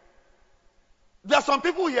heaven, there are some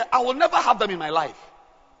people here, I will never have them in my life.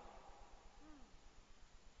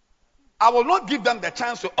 I will not give them the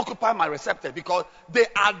chance to occupy my receptor because they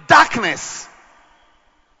are darkness.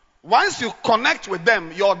 Once you connect with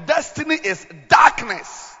them, your destiny is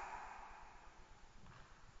darkness.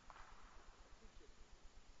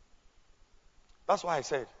 That's why I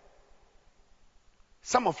said,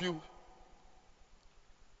 some of you,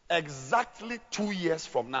 exactly 2 years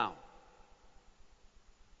from now,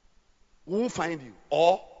 we won't find you.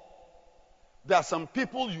 Or there are some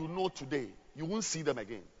people you know today, you won't see them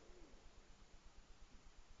again.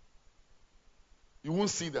 You won't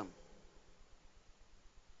see them.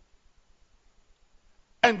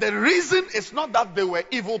 And the reason is not that they were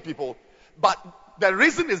evil people, but the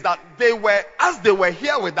reason is that they were, as they were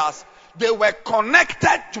here with us, they were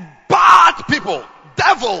connected to bad people,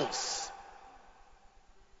 devils.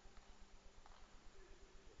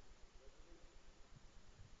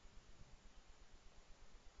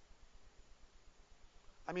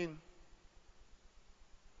 I mean,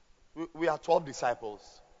 we are 12 disciples.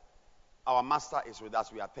 Our master is with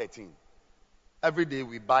us. We are 13. Every day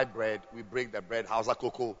we buy bread, we break the bread, Hausa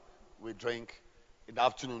cocoa, we drink. In the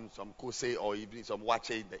afternoon, some kose, or evening, some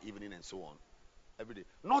wache in the evening, and so on. Every day.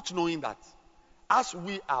 Not knowing that as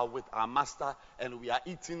we are with our master and we are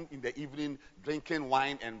eating in the evening, drinking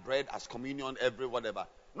wine and bread as communion, every whatever.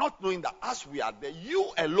 Not knowing that as we are there, you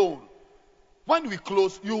alone, when we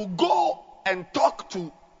close, you go and talk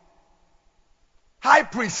to high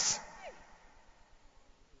priests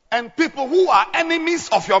and people who are enemies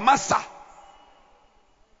of your master.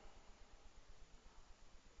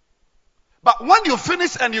 But when you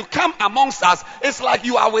finish and you come amongst us, it's like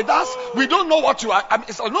you are with us. We don't know what you are. I mean,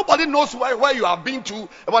 it's like nobody knows where you have been to,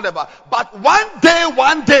 whatever. But one day,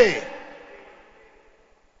 one day,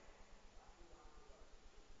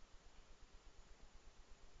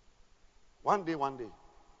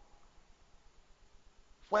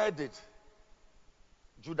 where did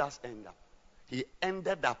Judas end up? He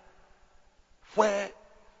ended up where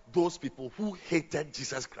those people who hated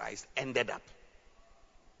Jesus Christ ended up.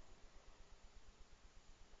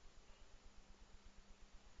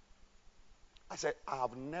 I said, I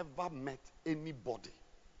have never met anybody.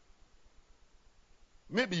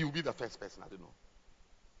 Maybe you'll be the first person, I don't know,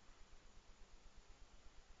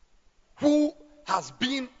 who has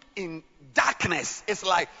been in darkness. It's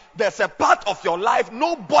like there's a part of your life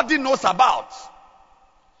nobody knows about.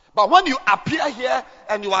 But when you appear here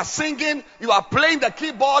and you are singing, you are playing the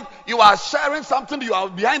keyboard, you are sharing something, you are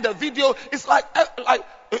behind the video, it's like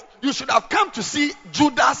you should have come to see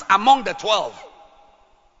Judas among the 12.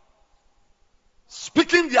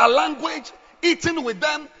 Speaking their language, eating with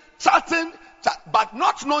them, chatting, but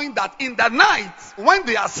not knowing that in the night, when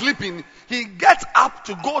they are sleeping, he gets up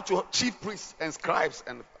to go to chief priests and scribes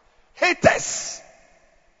and haters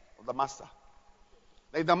of the master.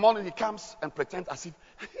 In the morning he comes and pretends as if,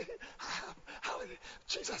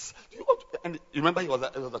 Jesus, do you want to? And you remember he was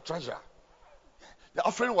a treasurer. The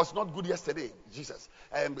offering was not good yesterday, Jesus.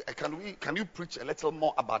 Can you preach a little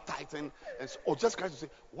more about tithing? And so, just Christ to say,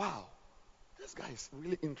 wow, this guy is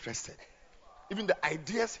really interested. Even the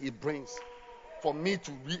ideas he brings for me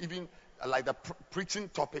to even like the preaching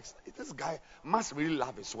topics, this guy must really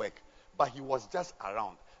love his work. But he was just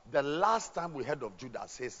around. The last time we heard of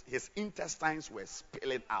Judas, his intestines were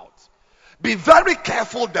spilling out. Be very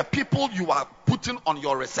careful the people you are putting on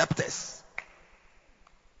your receptors.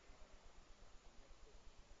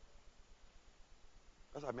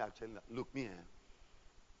 That's what I mean. I'm telling you, look, me,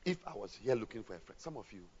 if I was here looking for a friend, some of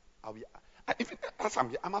you,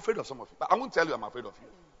 I'm afraid of some of you. But I won't tell you I'm afraid of you.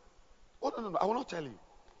 Oh, no, I will not tell you.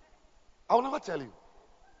 I will never tell you.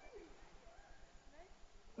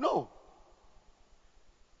 No.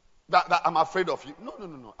 That I'm afraid of you.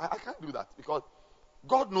 No. I can't do that because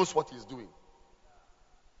God knows what he's doing.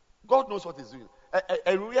 God knows what he's doing.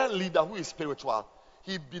 A real leader who is spiritual,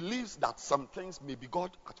 he believes that some things may be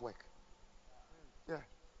God at work. Yeah.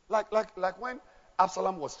 Like when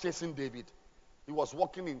Absalom was chasing David, he was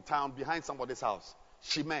walking in town behind somebody's house.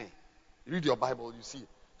 Shimei. Read your Bible, you see.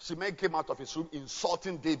 Shimei came out of his room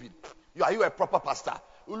insulting David. Are you a proper pastor?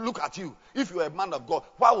 Look at you. If you're a man of God,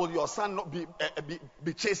 why will your son not be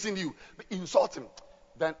chasing you? Insult him.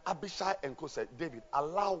 Then Abishai and Co said, David,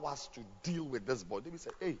 allow us to deal with this boy. David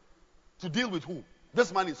said, hey, to deal with who?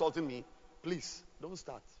 This man insulting me? Please, don't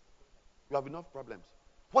start. You have enough problems.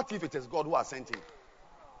 What if it is God who has sent him?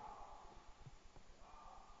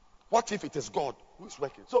 What if it is God who is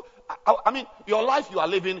working? So, I mean, your life you are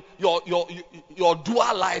living, your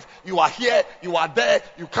dual life, you are here, you are there,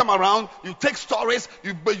 you come around, you take stories,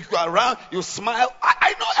 you are around, you smile.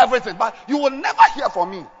 I know everything, but you will never hear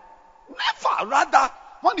from me. Never. Rather,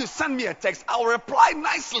 when you send me a text, I will reply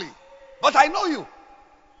nicely. But I know you.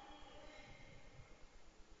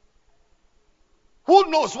 Who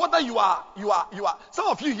knows whether you are, some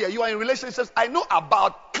of you here, you are in relationships I know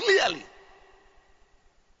about clearly.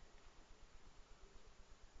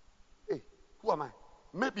 Who am I?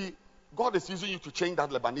 Maybe God is using you to change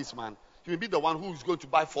that Lebanese man. He will be the one who is going to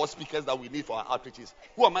buy 4 speakers that we need for our outreaches.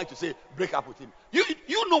 Who am I to say, break up with him?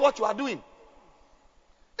 You know what you are doing.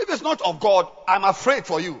 If it's not of God, I'm afraid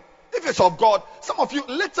for you. If it's of God, some of you,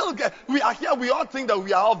 little girl, we are here, we all think that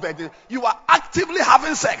we are all virgins. You are actively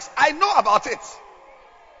having sex. I know about it.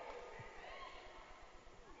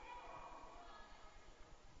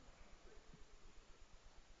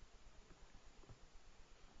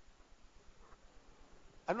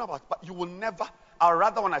 I know about it, but you will never. I'd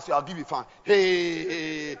rather when I say I'll give you fun.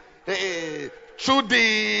 Hey,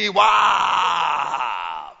 Trudy,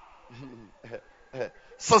 wow.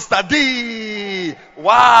 Sister D,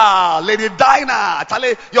 wow. Lady Dinah,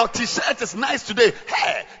 Charlie, your t-shirt is nice today.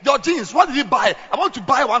 Hey, your jeans, what did you buy? I want to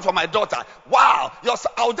buy one for my daughter. Wow.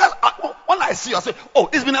 When I see you, I say, oh,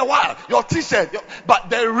 it's been a while. Your t-shirt. But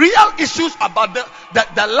the real issues about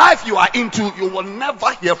the life you are into, you will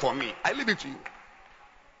never hear from me. I leave it to you.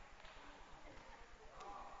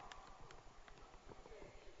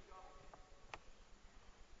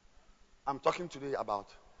 I'm talking today about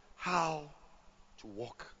how to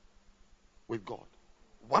walk with God.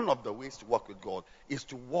 One of the ways to walk with God is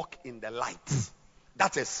to walk in the light.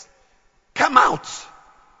 That is, come out.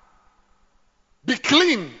 Be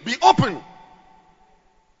clean. Be open.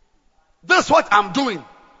 This is what I'm doing.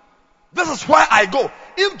 This is where I go.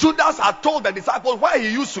 If Judas had told the disciples where he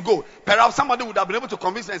used to go, perhaps somebody would have been able to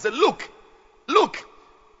convince them and say, look,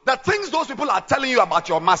 the things those people are telling you about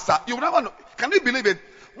your master, you will never know. Can you believe it?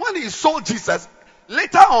 When he sold Jesus,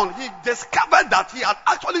 later on, he discovered that he had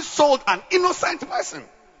actually sold an innocent person.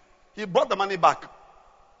 He brought the money back.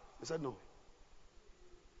 He said no.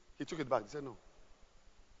 He took it back. He said no.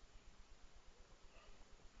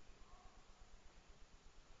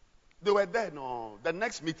 They were there. No. The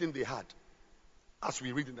next meeting they had, as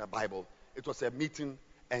we read in the Bible, it was a meeting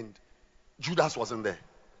and Judas wasn't there.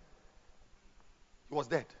 He was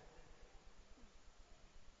dead.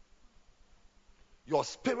 Your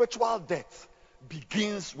spiritual death,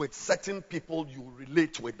 begins with certain people you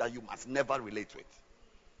relate with that you must never relate with.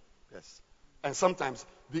 Yes. And sometimes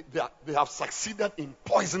they have succeeded in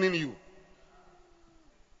poisoning you.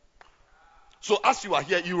 So as you are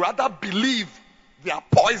here, you rather believe they are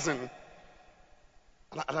poison.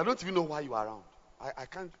 And I don't even know why you are around. I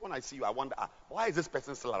can't, when I see you, I wonder, why is this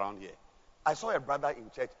person still around here? I saw a brother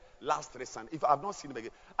in church last 3 Sundays. If I have not seen him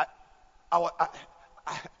again,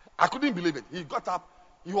 I couldn't believe it. He got up.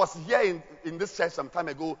 He was here in this church some time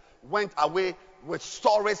ago, went away with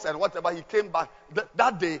stories and whatever. He came back.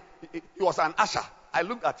 That day, he was an usher. I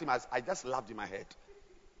looked at him as I just laughed in my head.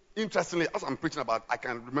 Interestingly, as I'm preaching about, I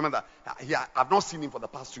can remember that I've not seen him for the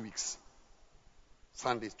past 2 weeks.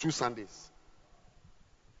 Sundays, 2 Sundays.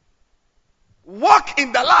 Walk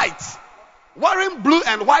in the light. Wearing blue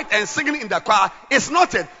and white and singing in the choir is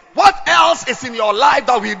not it. What else is in your life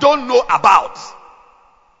that we don't know about?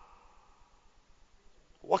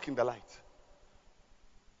 Walk in the light.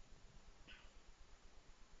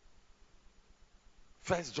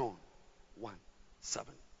 First John 1:7.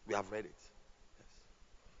 We have read it. Yes.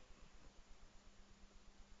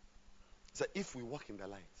 So if we walk in the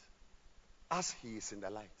light, as he is in the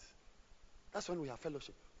light, that's when we have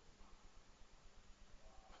fellowship.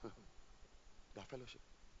 That fellowship.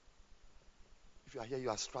 If you are here, you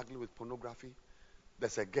are struggling with pornography,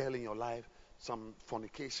 there's a girl in your life, some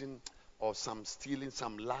fornication, or some stealing,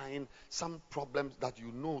 some lying, some problems that you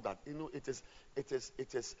know that it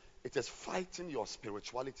is fighting your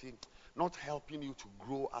spirituality, not helping you to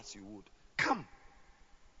grow as you would. Come.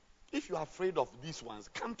 If you are afraid of these ones,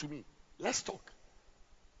 come to me. Let's talk.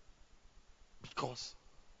 Because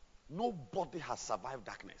nobody has survived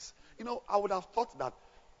darkness. I would have thought that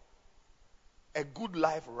a good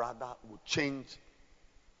life rather would change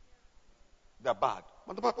the bad.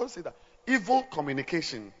 But the Bible says that evil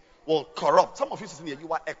communication will corrupt. Some of you sitting here, you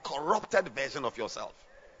are a corrupted version of yourself.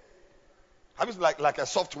 Have you seen like a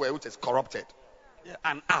software which is corrupted? Yeah,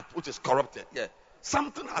 an app which is corrupted. Yeah.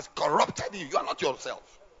 Something has corrupted you. You are not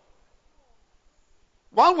yourself.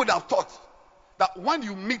 One would have thought that when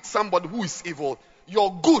you meet somebody who is evil,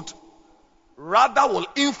 your good rather will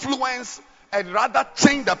influence and rather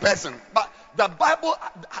change the person. But the Bible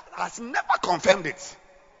has never confirmed it.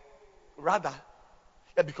 Rather,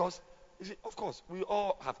 because, you see, of course, we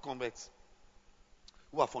all have converts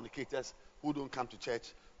who are fornicators, who don't come to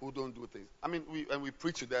church, who don't do things. I mean, we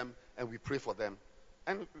preach to them and we pray for them.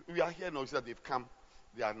 And we are here now that they've come,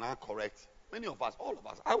 they are now correct. Many of us, all of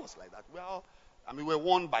us, I was like that. We're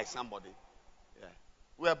warned by somebody. Yeah.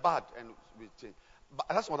 We're bad and we change. But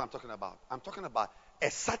that's what I'm talking about. I'm talking about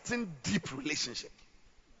a certain deep relationship.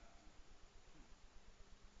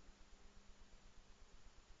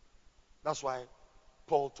 That's why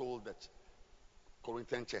Paul told the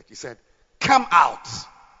Corinthian church, he said, come out.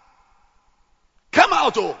 Come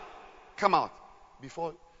out, come out.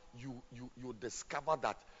 Before you discover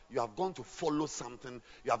that you have gone to follow something,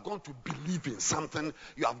 you have gone to believe in something,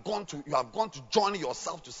 you have gone to join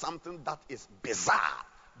yourself to something that is bizarre.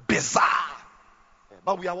 Yeah,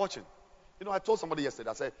 but we are watching. I told somebody yesterday,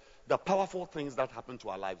 I said, the powerful things that happen to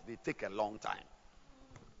our lives, they take a long time.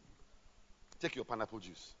 Take your pineapple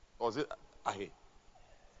juice. Or is it ahe?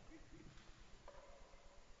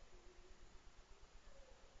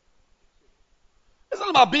 It's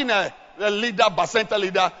not about being a leader, bacenta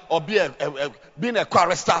leader, or being a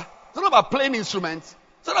chorister. It's not about playing instruments.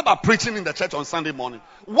 It's not about preaching in the church on Sunday morning.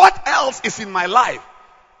 What else is in my life?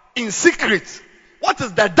 In secret. What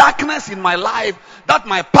is the darkness in my life that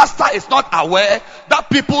my pastor is not aware,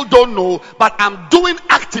 that people don't know, but I'm doing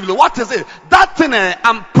actively? What is it? That thing,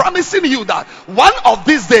 I'm promising you that one of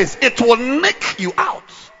these days, it will knock you out.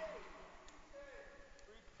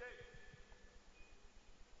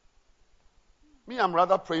 Me, I'm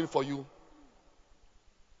rather praying for you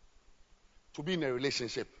to be in a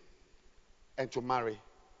relationship and to marry.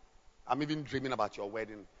 I'm even dreaming about your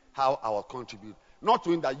wedding, how I will contribute. Not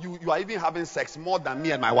knowing that you are even having sex more than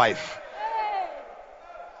me and my wife.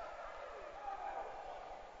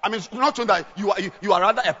 I mean, not knowing that you are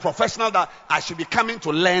rather a professional that I should be coming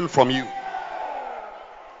to learn from you.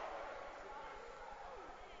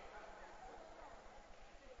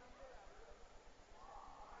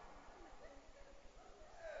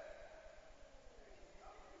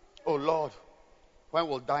 Oh Lord, when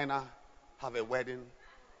will Dinah have a wedding?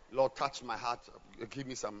 Lord, touch my heart. Give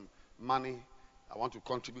me some money. I want to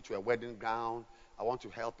contribute to a wedding gown. I want to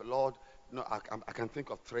help. Lord, I can think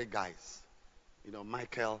of 3 guys.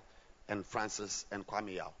 Michael and Francis and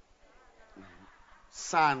Kwame Yao.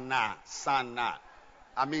 Sana.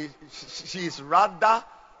 I mean, she's rather,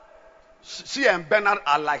 she and Bernard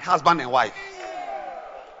are like husband and wife.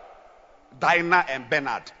 Dinah and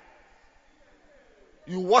Bernard.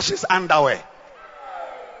 You wash his underwear.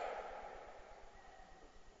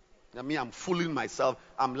 I mean, I'm fooling myself.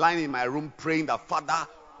 I'm lying in my room praying that, Father,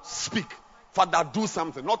 speak. Father, do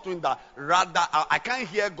something. Not doing that. Rather, I can't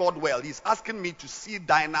hear God well. He's asking me to see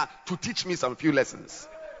Dinah to teach me some few lessons.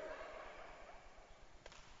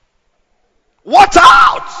 Watch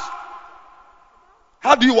out!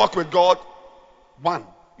 How do you walk with God? One,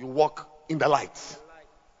 you walk in the light.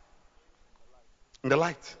 In the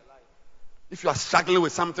light. If you are struggling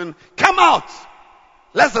with something, come out.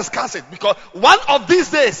 Let's discuss it, because one of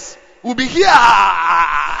these days we'll be here.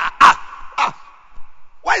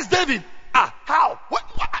 Where is David? How? What?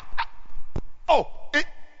 Oh,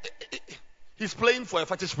 he's playing for a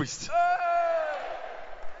fetish priest.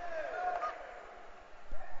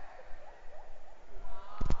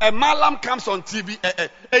 A Malam comes on TV,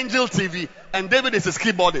 Angel TV, and David is his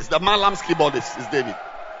keyboardist. The Malam's keyboardist is David.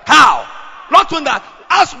 How? Not doing that.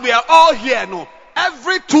 As we are all here, no.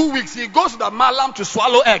 Every 2 weeks he goes to the Malam to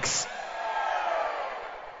swallow eggs.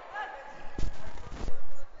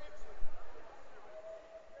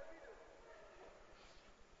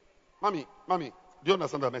 Mommy, do you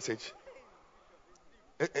understand the message?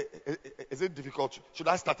 Is it difficult? Should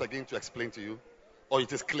I start again to explain to you? Or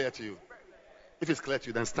it is clear to you? If it's clear to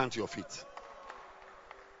you, then stand to your feet.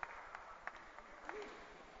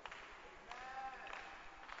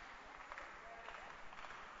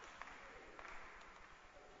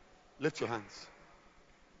 Lift your hands.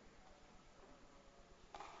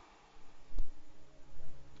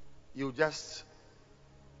 You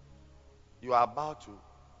are about to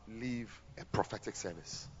leave a prophetic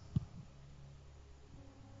service.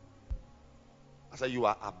 I said you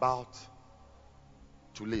are about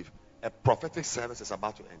to leave. A prophetic service is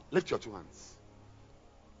about to end. Lift your two hands.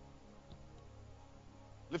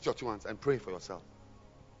 Lift your two hands and pray for yourself.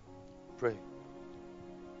 Pray.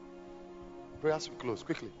 Pray as we close.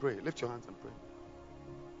 Quickly, pray. Lift your hands and pray.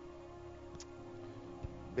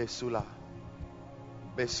 Besula.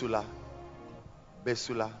 Besula.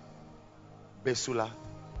 Besula. Besula.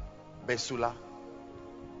 Besula.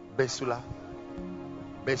 Besula.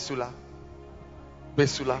 Besula.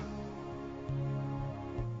 Besula.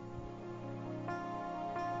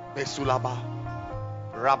 Besulaba.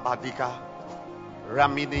 Rabadika.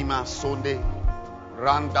 Raminima Sonde.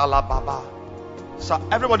 Randala Baba. So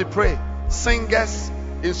everybody pray. Singers,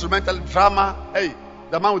 instrumental, drama. Hey,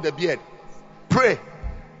 the man with the beard. Pray.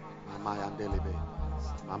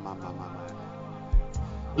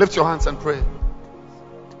 Lift your hands and pray.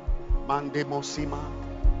 Mande Mosima.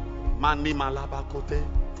 Mandi Malabakote.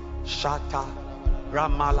 Shata.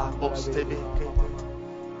 Ramala Bostebe.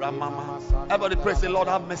 Ramama. Everybody pray. Say, Lord,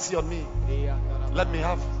 have mercy on me. Let me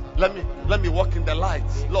walk in the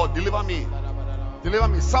light. Lord, deliver me. Deliver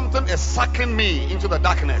me. Something is sucking me into the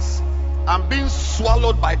darkness. I'm being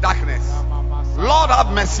swallowed by darkness. Lord,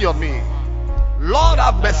 have mercy on me. Lord,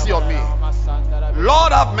 have mercy on me.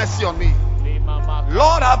 Lord, have mercy on me.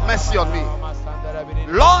 Lord, have mercy on me.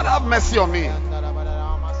 Lord, have mercy on me.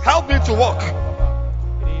 Help me to walk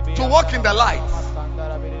in the light.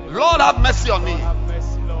 Lord, have mercy on me.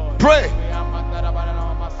 Pray.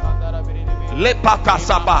 Lepata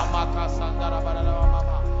Saba.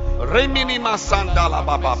 Remini Masandala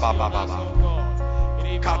Baba Baba Baba.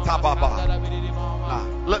 Katababa. Now,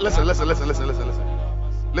 listen.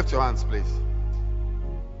 Lift your hands, please.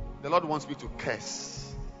 The Lord wants me to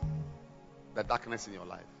curse the darkness in your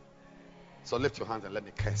life. So lift your hands and let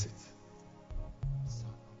me curse it.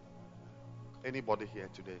 Anybody here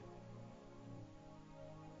today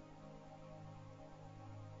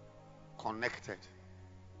connected,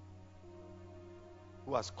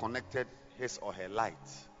 who has connected his or her light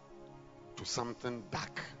to something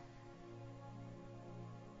dark,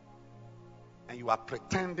 and you are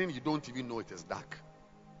pretending you don't even know it is dark?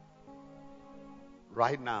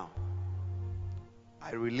 Right now,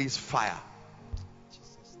 I release fire.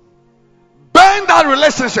 Burn that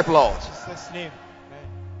relationship, Lord. Jesus' name. Amen.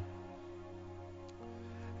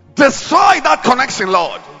 Destroy that connection,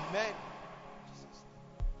 Lord. Amen.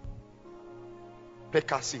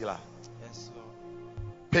 Pekasila. Yes, Lord.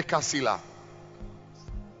 Pekasila.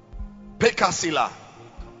 Pekasila.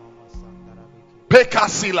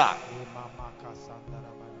 Pekasila.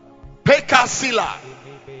 Pekasila.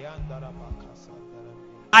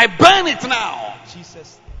 I burn it now.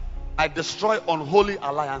 Jesus. I destroy unholy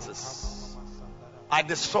alliances. I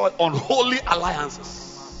destroy unholy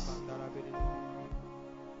alliances.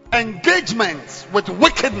 Engagements with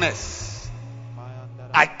wickedness.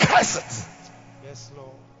 I curse it. Yes,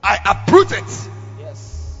 Lord. I uproot it.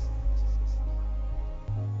 Yes.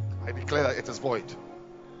 I declare that it is void.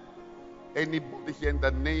 Anybody here in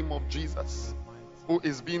the name of Jesus who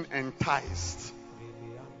is being enticed,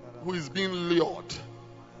 who is being lured,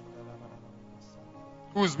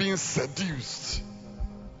 who is being seduced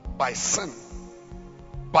by sin,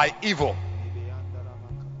 by evil,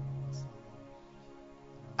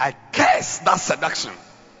 I curse that seduction.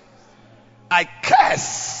 I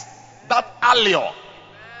curse that allure.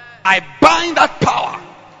 I bind that power.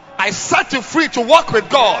 I set you free to walk with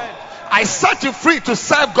God. I set you free to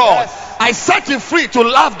serve God. I set you free to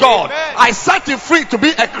love God. I set you free to be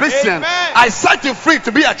a Christian. I set you free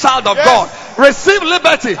to be a child of God. Receive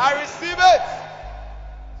liberty. I receive it.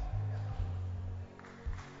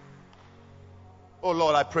 Oh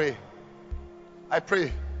Lord, I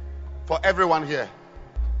pray for everyone here.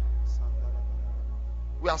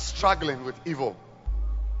 We are struggling with evil.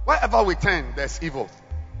 Wherever we turn, there's evil.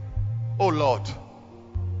 Oh Lord,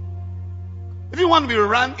 even when we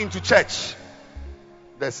run into church,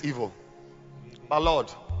 there's evil. But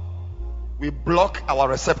Lord, we block our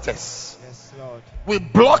receptors. Yes, Lord. We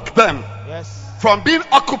block them Yes. from being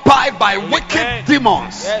occupied by wicked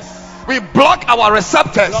demons. We block our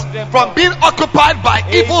receptors Block them, from Lord. being occupied by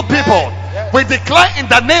evil people. Yes. We declare in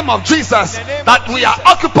the name of Jesus In the name that of we are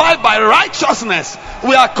Jesus. occupied by righteousness.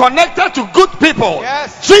 We are connected to good people.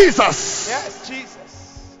 Yes. Jesus. Yes,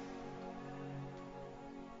 Jesus.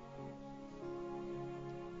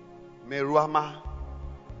 Meruama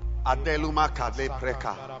Adeluma Kade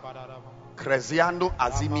Preka Kreziando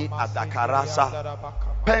Azimi Adakarasa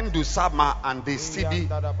Pendusama and the Sibi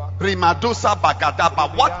Primadosa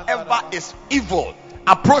Bagadaba. Whatever is evil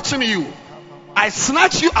approaching you, I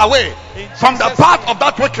snatch you away from the path of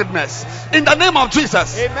that wickedness. In the name of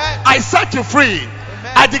Jesus, Amen. I set you free.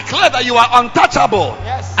 I declare that you are untouchable.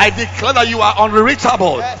 Yes. I declare that you are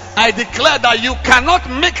unreachable. Yes. I declare that you cannot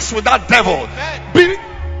mix with that devil. Amen.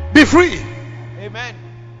 Be free. Amen.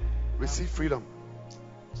 Receive freedom.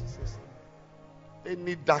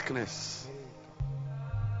 Any darkness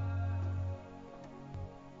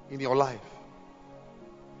in your life,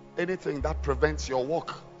 anything that prevents your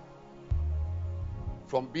walk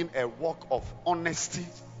from being a walk of honesty,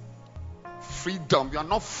 freedom. You are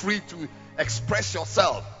not free to express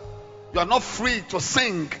yourself. You are not free to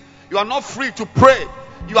sing. You are not free to pray.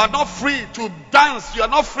 You are not free to dance. You are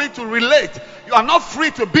not free to relate. You are not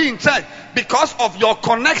free to be in church because of your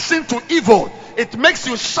connection to evil. It makes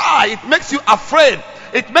you shy. It makes you afraid.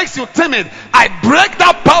 It makes you timid. I break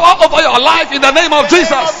that power over your life in the name of In the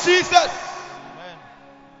name of Jesus. Jesus. Amen.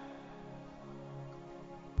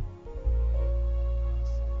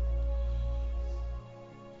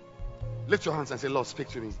 Lift your hands and say, Lord, speak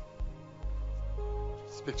to me.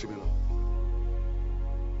 Speak to me, Lord.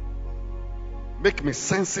 Make me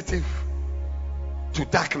sensitive to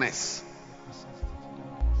darkness.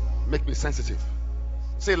 Make me sensitive.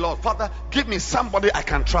 Say, Lord, Father, give me somebody I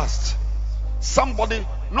can trust. Somebody,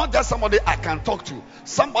 not just somebody I can talk to.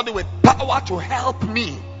 Somebody with power to help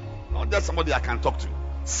me. Not just somebody I can talk to.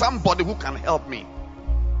 Somebody who can help me.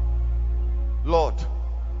 Lord,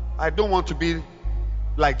 I don't want to be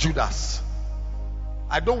like Judas.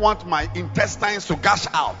 I don't want my intestines to gush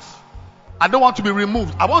out. I don't want to be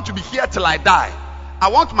removed. I want to be here till I die. I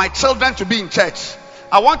want my children to be in church.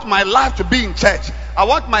 I want my life to be in church. I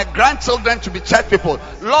want my grandchildren to be church people.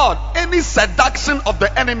 Lord, any seduction of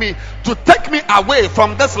the enemy to take me away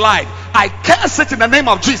from this life, I curse it in the name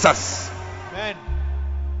of Jesus. Amen.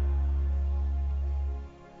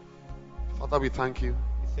 Father, we thank you.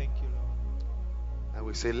 We thank you, Lord. And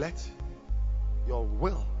we say, let your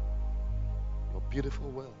will, your beautiful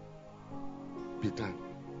will, be done.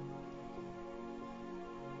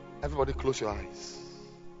 Everybody close your eyes.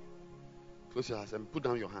 Close your eyes and put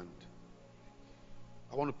down your hand.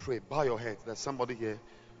 I want to pray. Bow your head. There's somebody here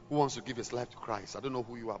who wants to give his life to Christ. I don't know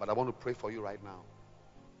who you are, but I want to pray for you right now.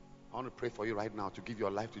 I want to pray for you right now to give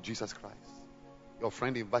your life to Jesus Christ. Your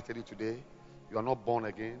friend invited you today. You are not born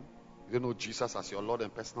again. You don't know Jesus as your Lord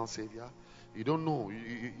and personal Savior. You don't know.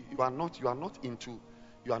 You are not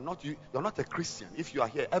a Christian. If you are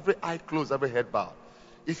here, every eye closed, every head bowed.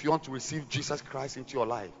 If you want to receive Jesus Christ into your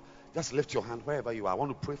life, just lift your hand wherever you are. I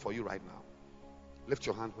want to pray for you right now. Lift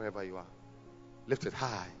your hand wherever you are. Lift it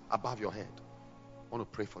high above your head. I want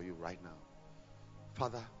to pray for you right now.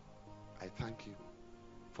 Father, I thank you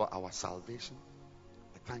for our salvation.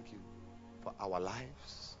 I thank you for our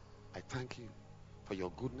lives. I thank you for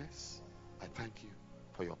your goodness. I thank you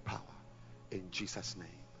for your power. In Jesus' name,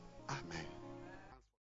 amen.